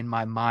structure in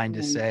my mind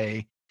to Mm,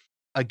 say,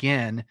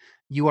 again,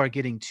 you are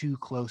getting too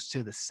close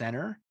to the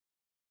center,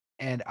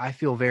 and I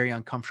feel very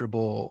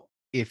uncomfortable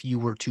if you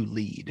were to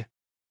lead.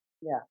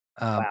 yeah.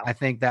 Um, Wow. I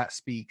think that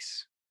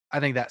speaks I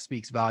think that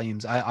speaks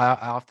volumes. I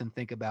often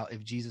think about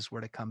if Jesus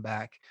were to come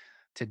back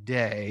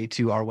today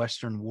to our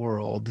Western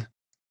world,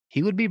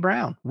 he would be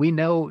brown. We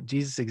know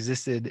Jesus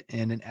existed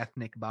in an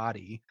ethnic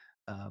body,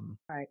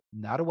 Right.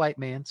 not a white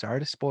man.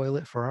 Sorry to spoil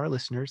it for our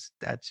listeners.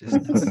 That's just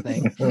not a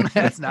thing.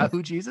 That's not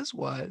who Jesus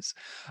was.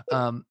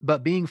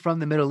 But being from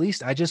the Middle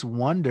East, I just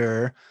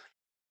wonder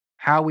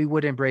how we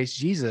would embrace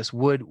Jesus.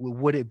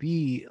 Would it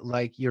be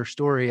like your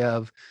story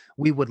of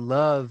we would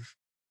love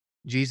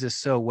Jesus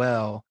so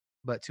well,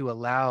 but to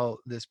allow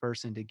this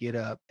person to get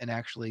up and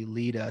actually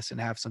lead us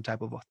and have some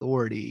type of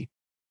authority,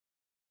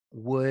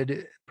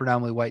 would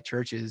predominantly white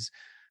churches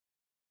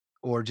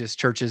or just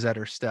churches that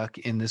are stuck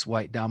in this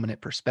white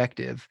dominant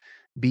perspective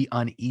be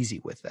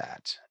uneasy with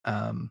that?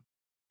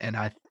 And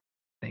I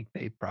think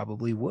they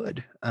probably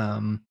would.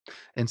 And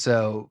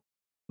so,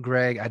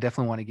 Greg, I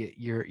definitely want to get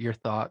your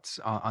thoughts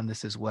on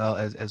this as well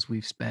as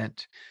we've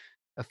spent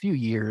a few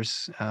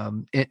years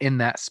in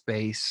that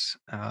space.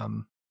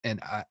 And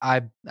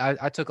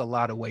I took a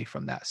lot away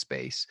from that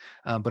space,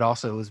 but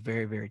also it was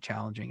very, very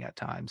challenging at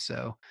times.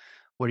 So,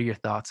 what are your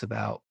thoughts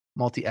about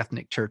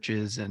multi-ethnic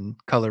churches and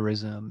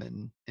colorism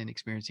and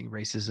experiencing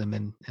racism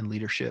and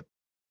leadership?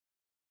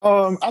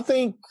 I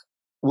think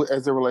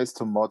as it relates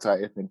to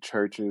multi-ethnic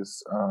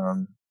churches,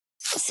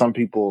 some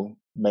people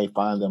may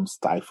find them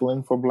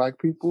stifling for Black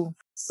people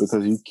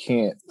because you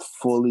can't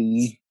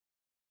fully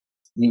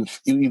you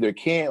either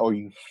can or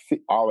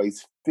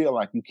always feel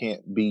like you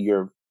can't be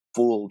your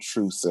full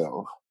true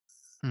self,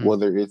 Hmm.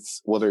 whether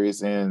it's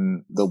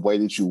in the way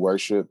that you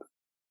worship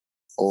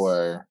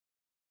or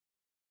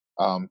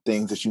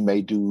things that you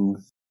may do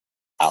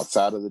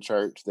outside of the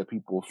church that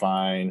people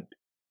find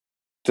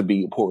to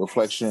be a poor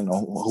reflection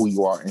on who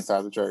you are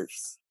inside the church.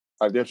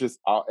 Like there's just,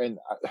 and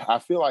I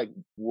feel like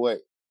what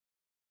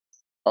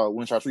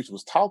when Chartrice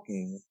was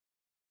talking,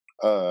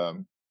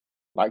 um,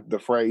 like the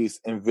phrase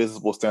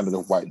 "invisible standard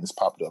of whiteness"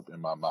 popped up in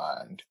my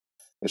mind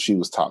as she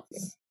was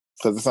talking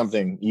because it's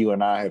something you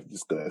and I have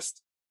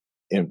discussed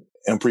in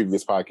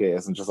previous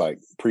podcasts and just like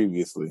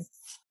previously.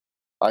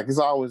 Like it's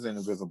always an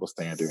invisible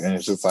standard, and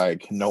it's just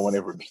like no one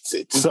ever meets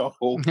it. So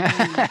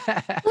Mm,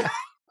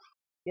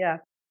 yeah.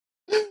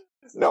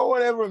 no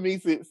one ever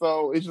meets it.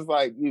 So it's just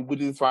like we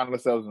just find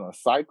ourselves in a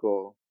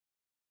cycle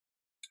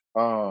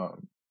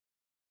um,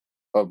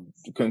 of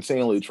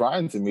continually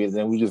trying to meet it,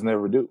 and we just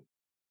never do.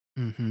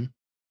 Hmm.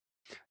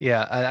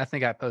 Yeah, I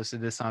think I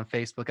posted this on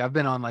Facebook. I've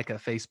been on like a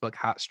Facebook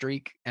hot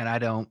streak, and I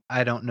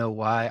don't know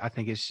why. I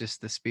think it's just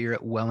the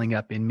spirit welling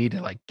up in me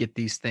to like get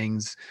these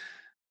things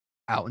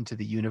out into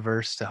the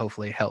universe to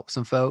hopefully help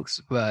some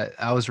folks. But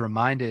I was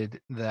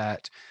reminded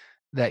that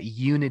that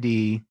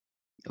unity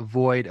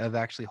void of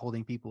actually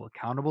holding people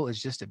accountable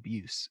is just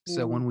abuse.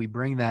 So Mm, when we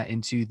bring that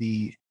into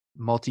the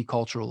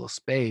multicultural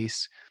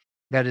space,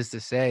 that is to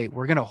say,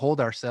 we're going to hold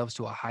ourselves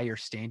to a higher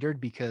standard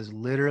because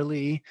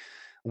literally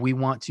we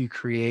want to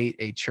create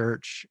a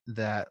church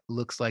that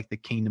looks like the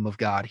kingdom of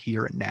God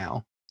here and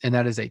now. And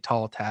that is a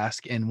tall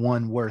task and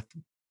one worth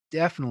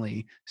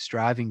definitely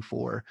striving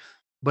for,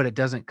 but it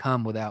doesn't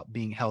come without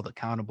being held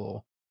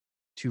accountable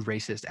to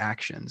racist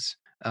actions.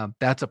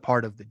 That's a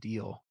part of the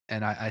deal.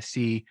 And I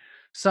see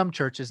some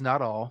churches,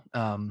 not all,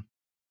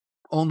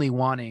 only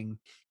wanting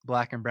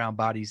black and brown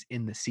bodies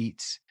in the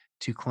seats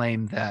to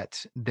claim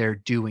that they're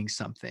doing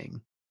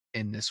something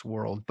in this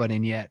world, but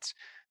and yet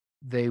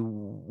they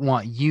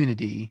want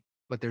unity,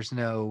 but there's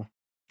no,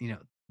 you know,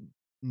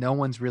 no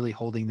one's really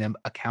holding them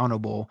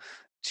accountable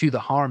to the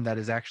harm that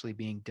is actually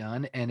being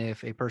done. And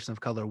if a person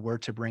of color were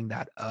to bring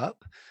that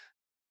up,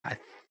 I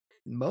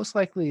most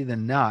likely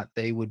than not,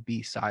 they would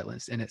be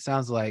silenced. And it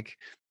sounds like,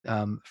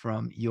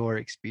 from your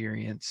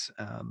experience,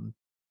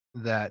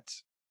 that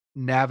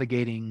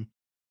navigating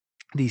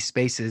these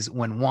spaces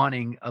when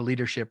wanting a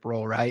leadership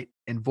role, right,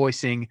 and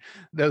voicing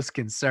those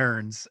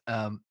concerns,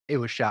 it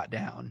was shot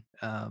down.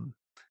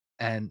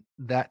 And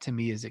that to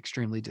me is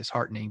extremely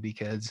disheartening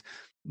because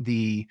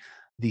the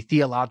the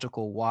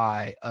theological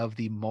why of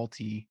the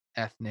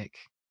multi-ethnic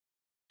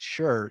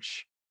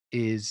church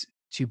is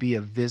to be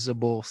a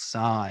visible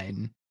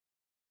sign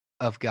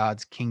of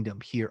God's kingdom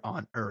here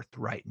on earth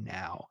right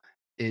now.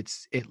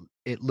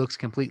 It looks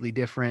completely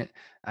different.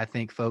 I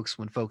think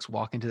when folks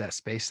walk into that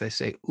space, they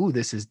say, "Ooh,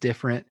 this is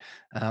different."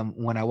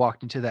 When I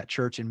walked into that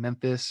church in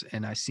Memphis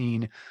and I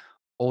seen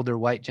older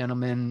white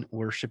gentlemen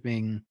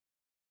worshiping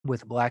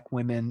with black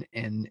women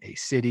in a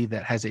city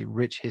that has a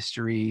rich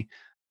history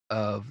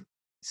of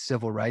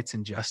civil rights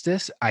and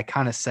justice, I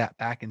kind of sat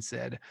back and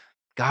said,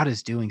 God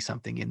is doing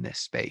something in this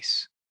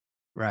space,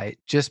 right?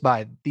 Just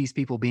by these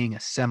people being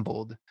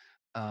assembled,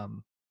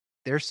 um,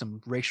 there's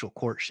some racial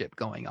courtship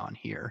going on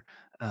here.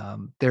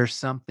 There's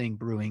something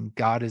brewing.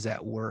 God is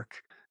at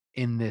work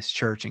in this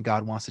church and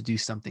God wants to do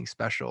something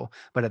special.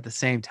 But at the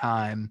same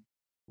time,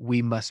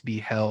 we must be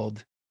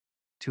held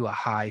to a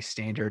high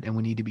standard and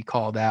we need to be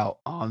called out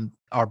on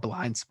our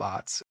blind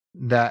spots.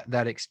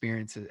 That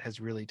experience has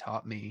really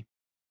taught me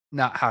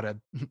not how to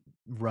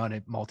run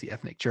a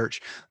multi-ethnic church,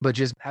 but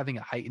just having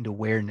a heightened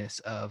awareness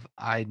of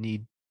I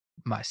need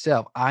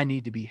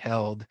to be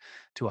held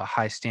to a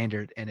high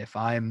standard. And if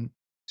I'm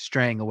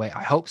straying away,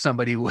 I hope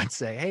somebody would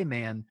say, "Hey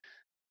man,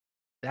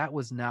 that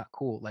was not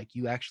cool. Like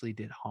you actually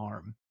did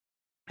harm."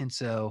 And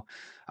so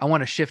I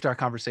want to shift our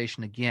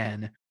conversation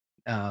again,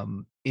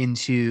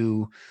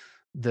 into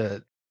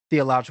the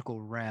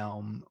theological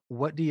realm.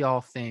 What do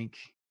y'all think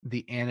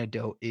the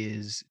antidote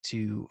is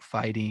to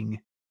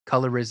fighting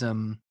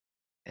colorism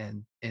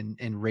and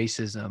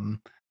racism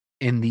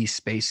in these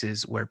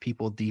spaces where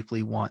people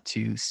deeply want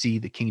to see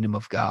the kingdom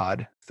of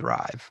God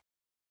thrive?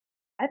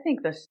 I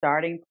think the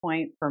starting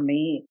point for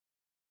me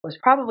was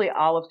probably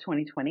all of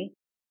 2020.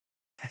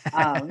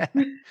 Um,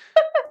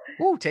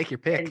 Ooh, take your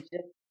and pick.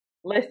 just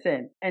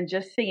listen and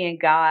just seeing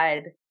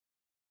God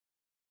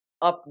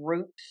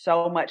uproot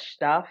so much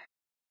stuff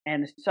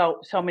and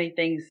so many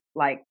things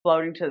like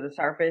floating to the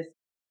surface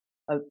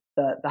of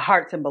the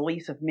hearts and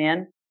beliefs of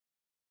men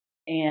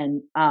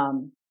and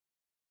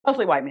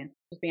mostly white men,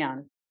 just be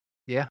honest.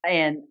 Yeah,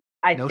 And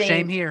I no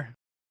shame think, here.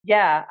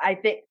 yeah, I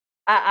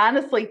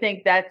honestly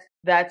think that's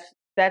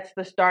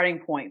the starting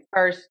point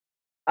first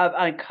of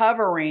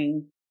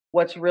uncovering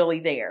what's really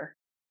there.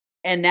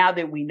 And now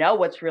that we know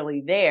what's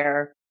really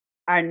there,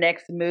 our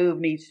next move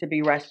needs to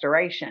be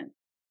restoration.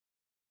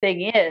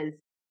 Thing is,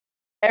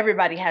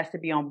 everybody has to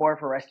be on board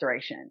for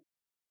restoration.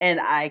 And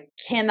I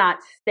cannot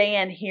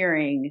stand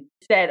hearing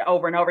said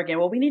over and over again,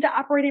 well, we need to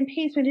operate in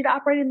peace, we need to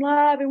operate in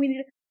love, and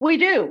we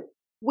do,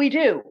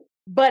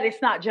 but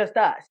it's not just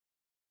us.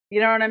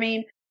 You know what I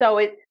mean? So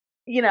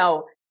you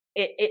know,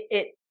 it it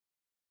it,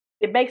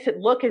 it makes it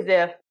look as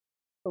if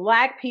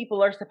Black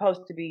people are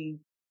supposed to be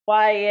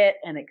quiet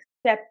and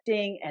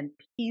accepting and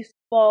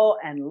peaceful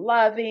and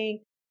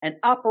loving and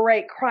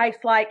operate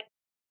Christ-like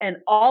and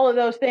all of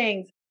those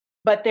things,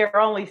 but they're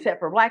only set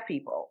for Black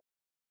people.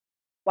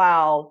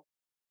 While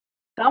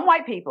some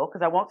white people,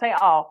 because I won't say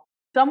all,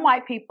 some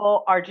white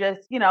people are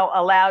just,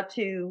 allowed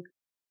to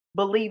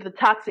believe the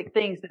toxic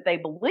things that they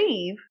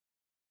believe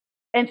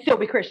and still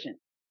be Christian.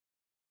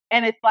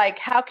 And it's like,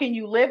 how can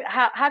you live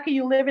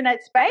in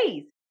that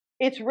space?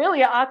 It's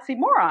really an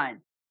oxymoron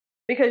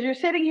because you're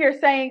sitting here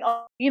saying,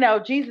 oh,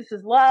 Jesus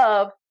is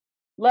love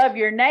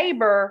your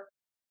neighbor,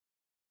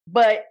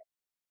 but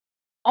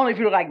only if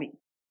you look like me.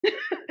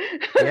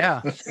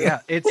 Yeah,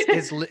 yeah.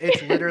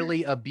 It's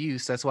literally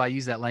abuse. That's why I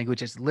use that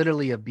language. It's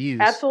literally abuse,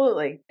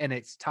 Absolutely. and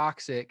it's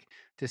toxic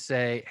to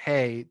say,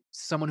 "Hey,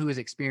 someone who has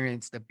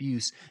experienced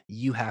abuse,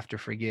 you have to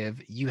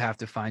forgive, you have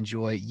to find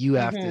joy, you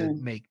have to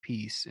Hmm. make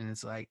peace." And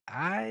it's like,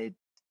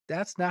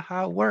 that's not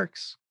how it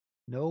works.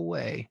 No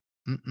way.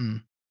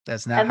 Mm-mm.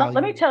 That's not And how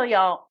let me you. tell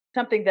y'all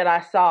something that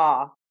I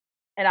saw,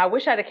 and I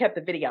wish I'd have kept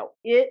the video.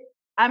 It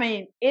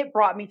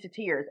brought me to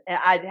tears. And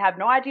I have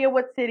no idea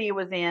what city it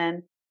was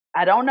in.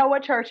 I don't know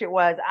what church it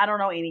was. I don't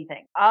know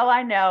anything. All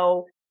I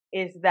know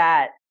is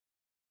that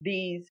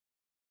these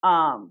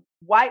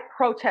white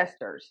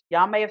protesters,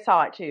 y'all may have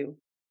saw it too,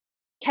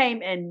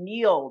 came and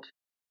kneeled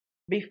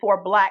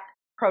before Black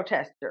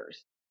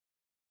protesters.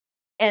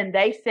 And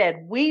they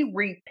said, we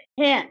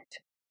repent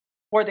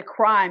for the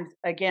crimes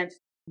against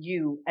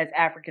you as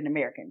African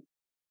Americans.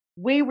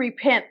 We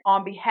repent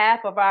on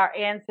behalf of our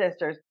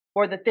ancestors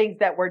for the things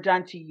that were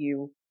done to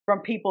you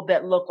from people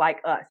that look like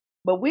us.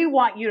 But we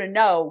want you to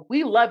know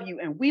we love you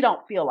and we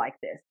don't feel like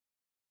this.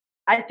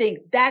 I think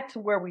that's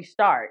where we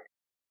start.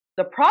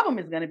 The problem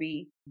is going to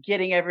be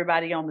getting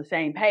everybody on the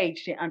same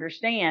page to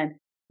understand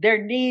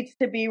there needs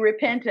to be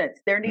repentance.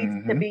 There needs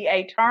to Mm-hmm. be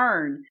a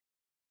turn.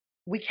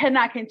 We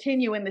cannot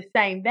continue in the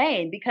same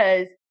vein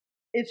because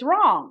It's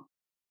wrong.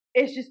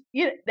 It's just,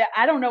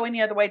 I don't know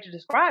any other way to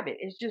describe it.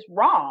 It's just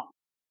wrong.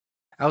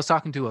 I was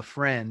talking to a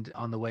friend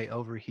on the way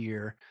over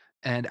here,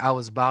 and I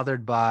was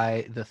bothered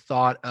by the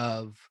thought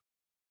of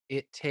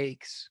it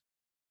takes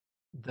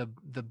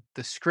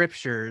the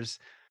scriptures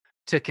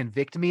to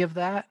convict me of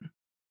that,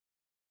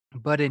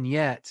 but in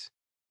yet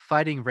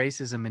fighting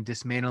racism and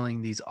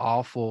dismantling these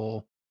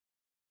awful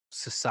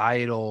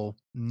societal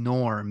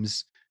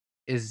norms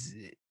is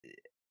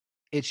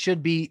it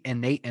should be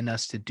innate in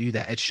us to do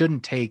that. It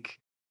shouldn't take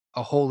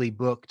a holy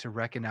book to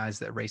recognize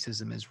that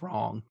racism is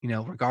wrong,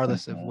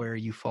 regardless of Mhm. where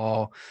you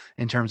fall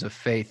in terms of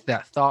faith.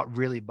 That thought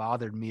really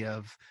bothered me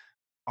of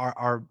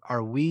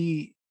are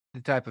we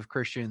the type of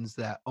Christians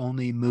that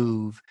only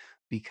move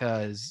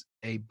because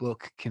a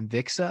book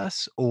convicts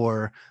us,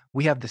 or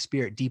we have the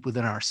spirit deep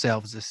within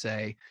ourselves to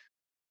say,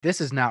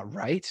 this is not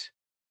right,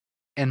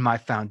 and my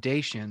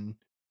foundation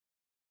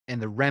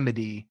and the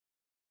remedy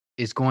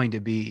is going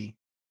to be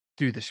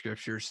through the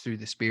scriptures, through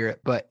the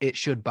spirit, but it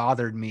should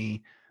bother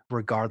me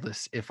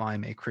regardless if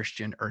I'm a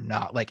Christian or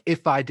not. Like,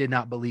 if I did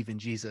not believe in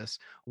Jesus,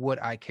 would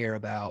I care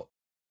about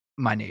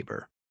my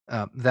neighbor?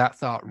 That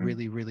thought Mhm.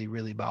 really, really,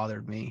 really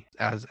bothered me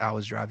as I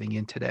was driving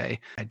in today.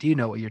 I do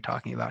know what you're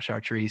talking about,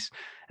 Chartrice,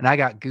 and I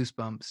got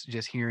goosebumps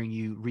just hearing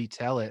you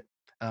retell it.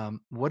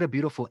 What a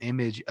beautiful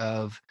image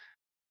of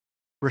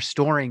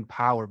restoring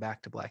power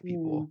back to Black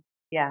people. Mm,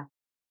 yeah.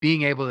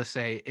 Being able to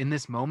say, "In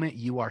this moment,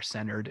 you are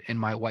centered and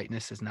my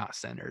whiteness is not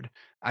centered."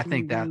 I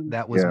think that Hmm.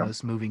 that was Yeah.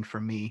 most moving for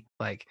me.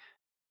 Like,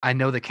 I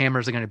know the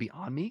cameras are gonna be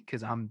on me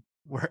because 'cause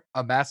we're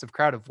a massive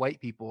crowd of white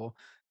people,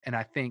 and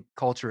I think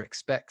culture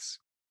expects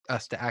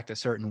us to act a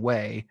certain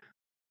way,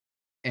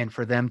 and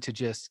for them to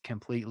just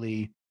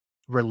completely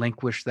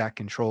relinquish that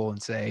control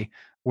and say,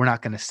 "We're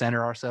not gonna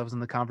center ourselves in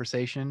the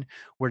conversation,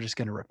 we're just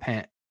gonna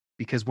repent."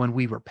 Because when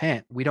we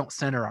repent, we don't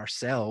center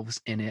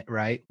ourselves in it,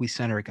 right? We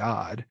center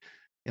God,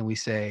 and we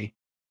say,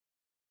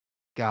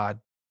 God,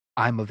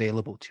 I'm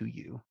available to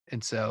you.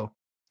 And so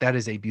that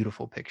is a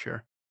beautiful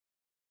picture.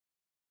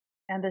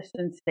 And the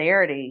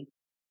sincerity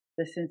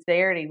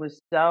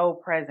was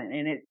so present,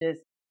 and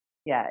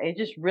it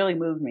just really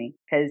moved me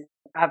because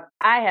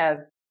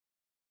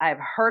I've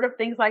heard of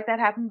things like that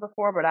happen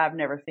before, but I've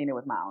never seen it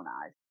with my own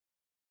eyes.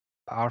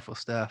 Powerful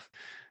stuff.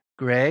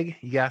 Greg,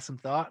 you got some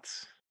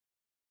thoughts?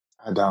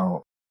 I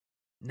don't.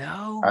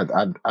 No? I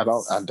don't. I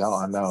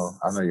know.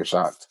 I know you're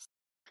shocked.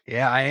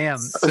 Yeah, I am.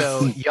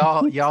 So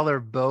y'all are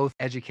both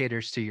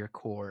educators to your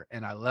core,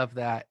 and I love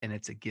that, and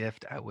it's a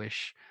gift I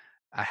wish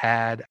I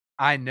had.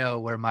 I know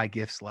where my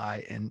gifts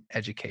lie, and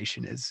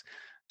education is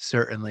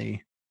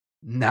certainly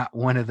not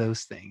one of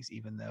those things,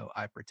 even though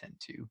I pretend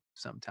to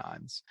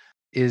sometimes.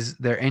 Is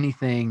there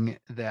anything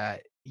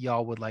that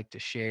y'all would like to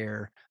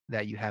share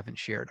that you haven't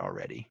shared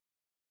already?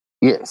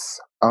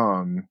 Yes.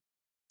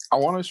 I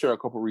want to share a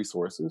couple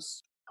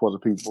resources for the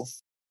people.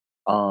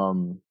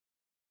 Um,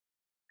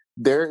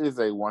 there is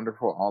a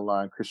wonderful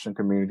online Christian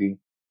community,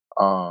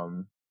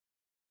 um,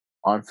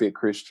 Unfit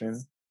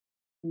Christian,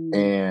 Mm,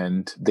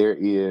 and there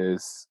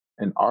is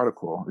an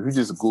article. If you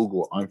just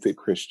Google Unfit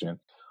Christian,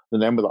 the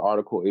name of the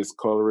article is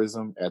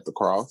Colorism at the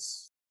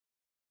Cross.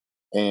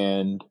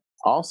 And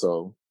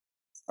also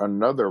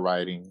another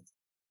writing,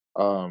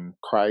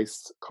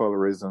 Christ,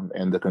 Colorism,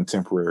 and the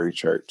Contemporary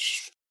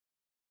Church.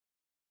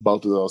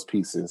 Both of those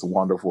pieces,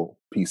 wonderful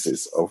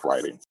pieces of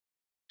writing.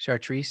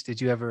 Chartrice, did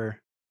you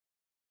ever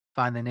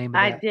find the name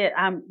of I that? did.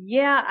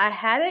 Yeah, I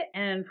had it,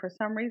 and for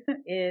some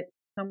reason, it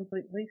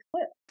completely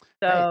slipped.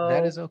 Hey,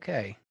 that is So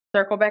okay.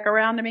 circle back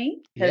around to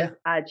me Yeah. because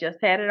I just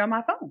had it on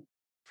my phone.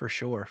 For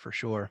sure, for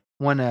sure.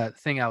 One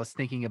thing I was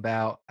thinking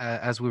about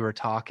as we were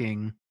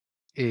talking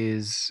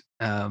is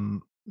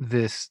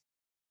this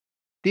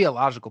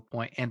theological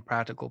point and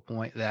practical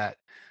point that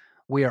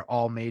we are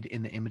all made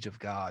in the image of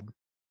God.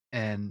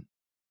 And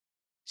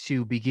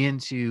to begin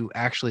to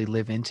actually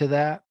live into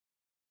that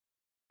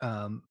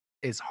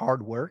is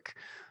hard work,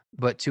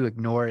 but to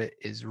ignore it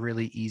is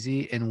really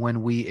easy. And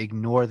when we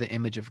ignore the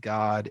image of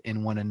God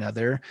in one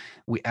another,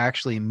 we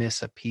actually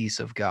miss a piece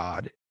of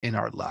God in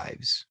our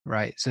lives,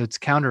 right? So it's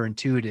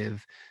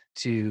counterintuitive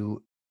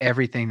to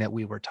everything that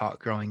we were taught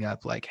growing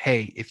up. Like,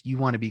 hey, if you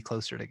want to be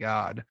closer to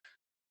God,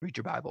 read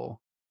your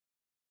Bible,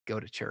 go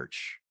to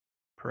church,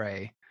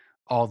 pray,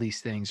 all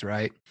these things,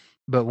 right?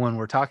 But when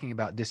we're talking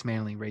about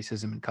dismantling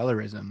racism and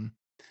colorism,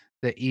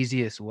 the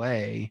easiest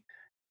way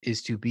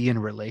is to be in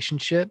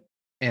relationship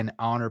and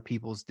honor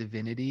people's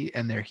divinity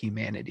and their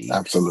humanity,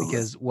 Absolutely.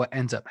 because what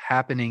ends up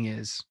happening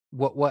is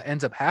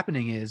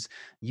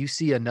you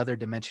see another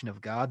dimension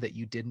of God that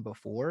you didn't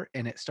before,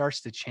 and it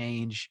starts to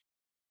change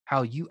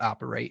how you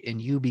operate,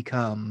 and you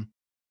become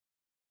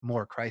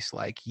more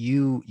Christ-like.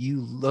 You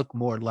look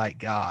more like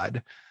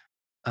God.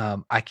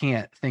 I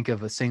can't think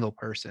of a single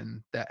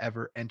person that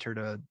ever entered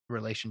a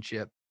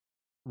relationship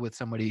with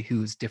somebody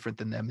who's different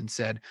than them and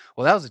said,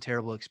 "Well, that was a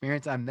terrible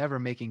experience. I'm never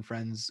making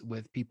friends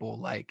with people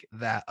like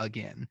that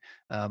again."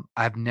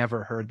 I've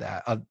never heard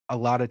that. A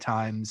lot of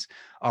times,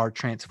 our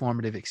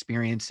transformative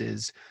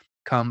experiences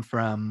come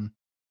from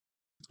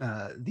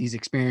these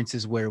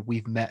experiences where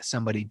we've met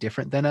somebody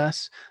different than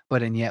us,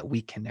 but and yet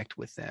we connect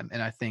with them.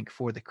 And I think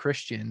for the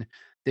Christian,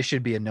 this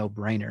should be a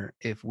no-brainer.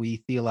 If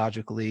we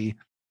theologically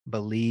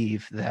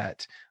believe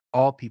that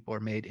all people are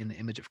made in the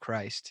image of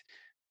Christ,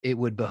 it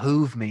would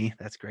behoove me,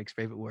 that's Greg's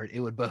favorite word, it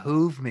would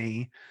behoove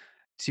me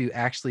to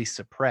actually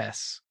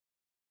suppress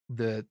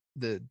the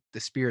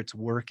spirits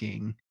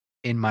working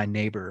in my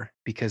neighbor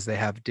because they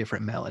have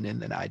different melanin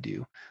than I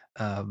do.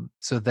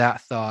 So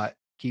that thought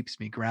keeps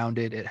me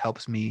grounded. It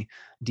helps me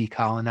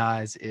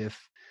decolonize.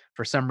 If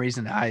for some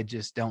reason I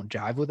just don't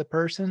jive with a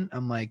person,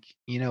 I'm like,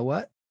 you know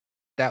what?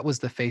 That was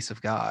the face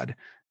of God,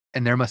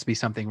 and there must be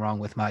something wrong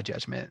with my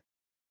judgment,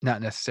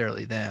 not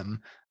necessarily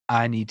them.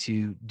 I need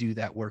to do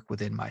that work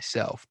within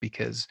myself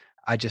because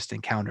I just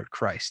encountered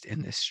Christ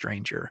in this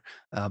stranger,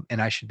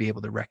 and I should be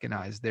able to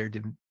recognize their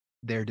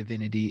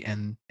divinity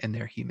and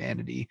their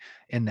humanity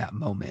in that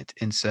moment.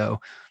 And so,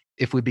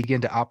 if we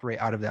begin to operate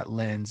out of that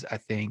lens, I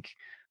think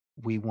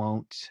we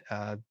won't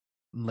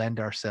lend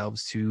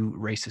ourselves to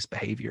racist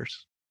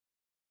behaviors.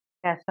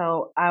 Yeah,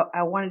 so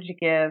I wanted to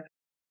give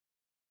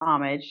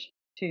homage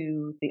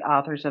to the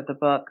authors of the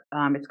book.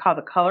 It's called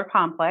The Color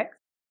Complex,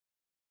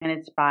 and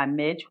it's by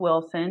Midge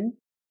Wilson,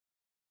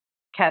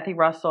 Kathy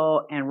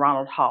Russell, and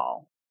Ronald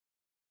Hall.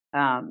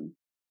 Um,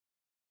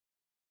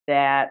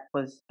 that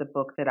was the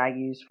book that I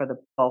used for the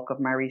bulk of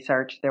my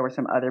research. There were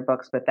some other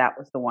books, but that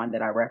was the one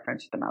that I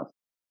referenced the most.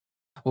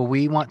 Well,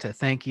 we want to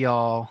thank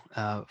y'all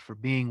for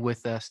being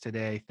with us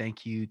today.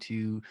 Thank you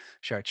to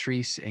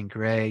Chartrice and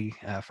Greg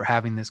for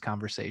having this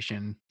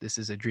conversation. This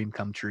is a dream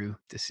come true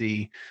to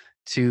see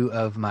two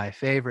of my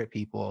favorite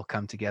people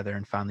come together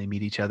and finally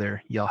meet each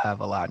other. Y'all have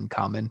a lot in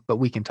common, but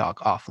we can talk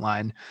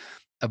offline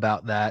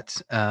about that.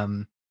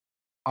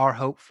 Our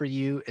hope for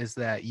you is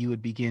that you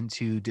would begin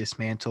to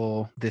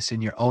dismantle this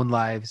in your own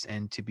lives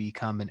and to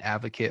become an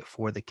advocate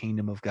for the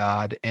kingdom of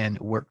God and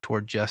work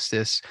toward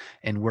justice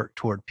and work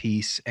toward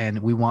peace. And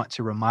we want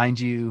to remind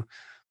you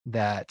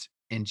that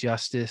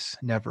injustice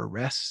never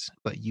rests,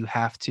 but you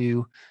have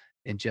to.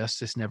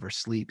 Injustice never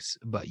sleeps,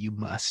 but you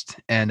must.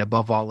 And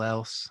above all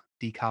else,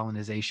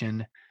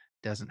 decolonization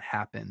doesn't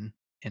happen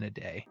in a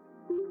day.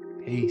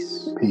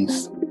 Peace.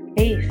 Peace.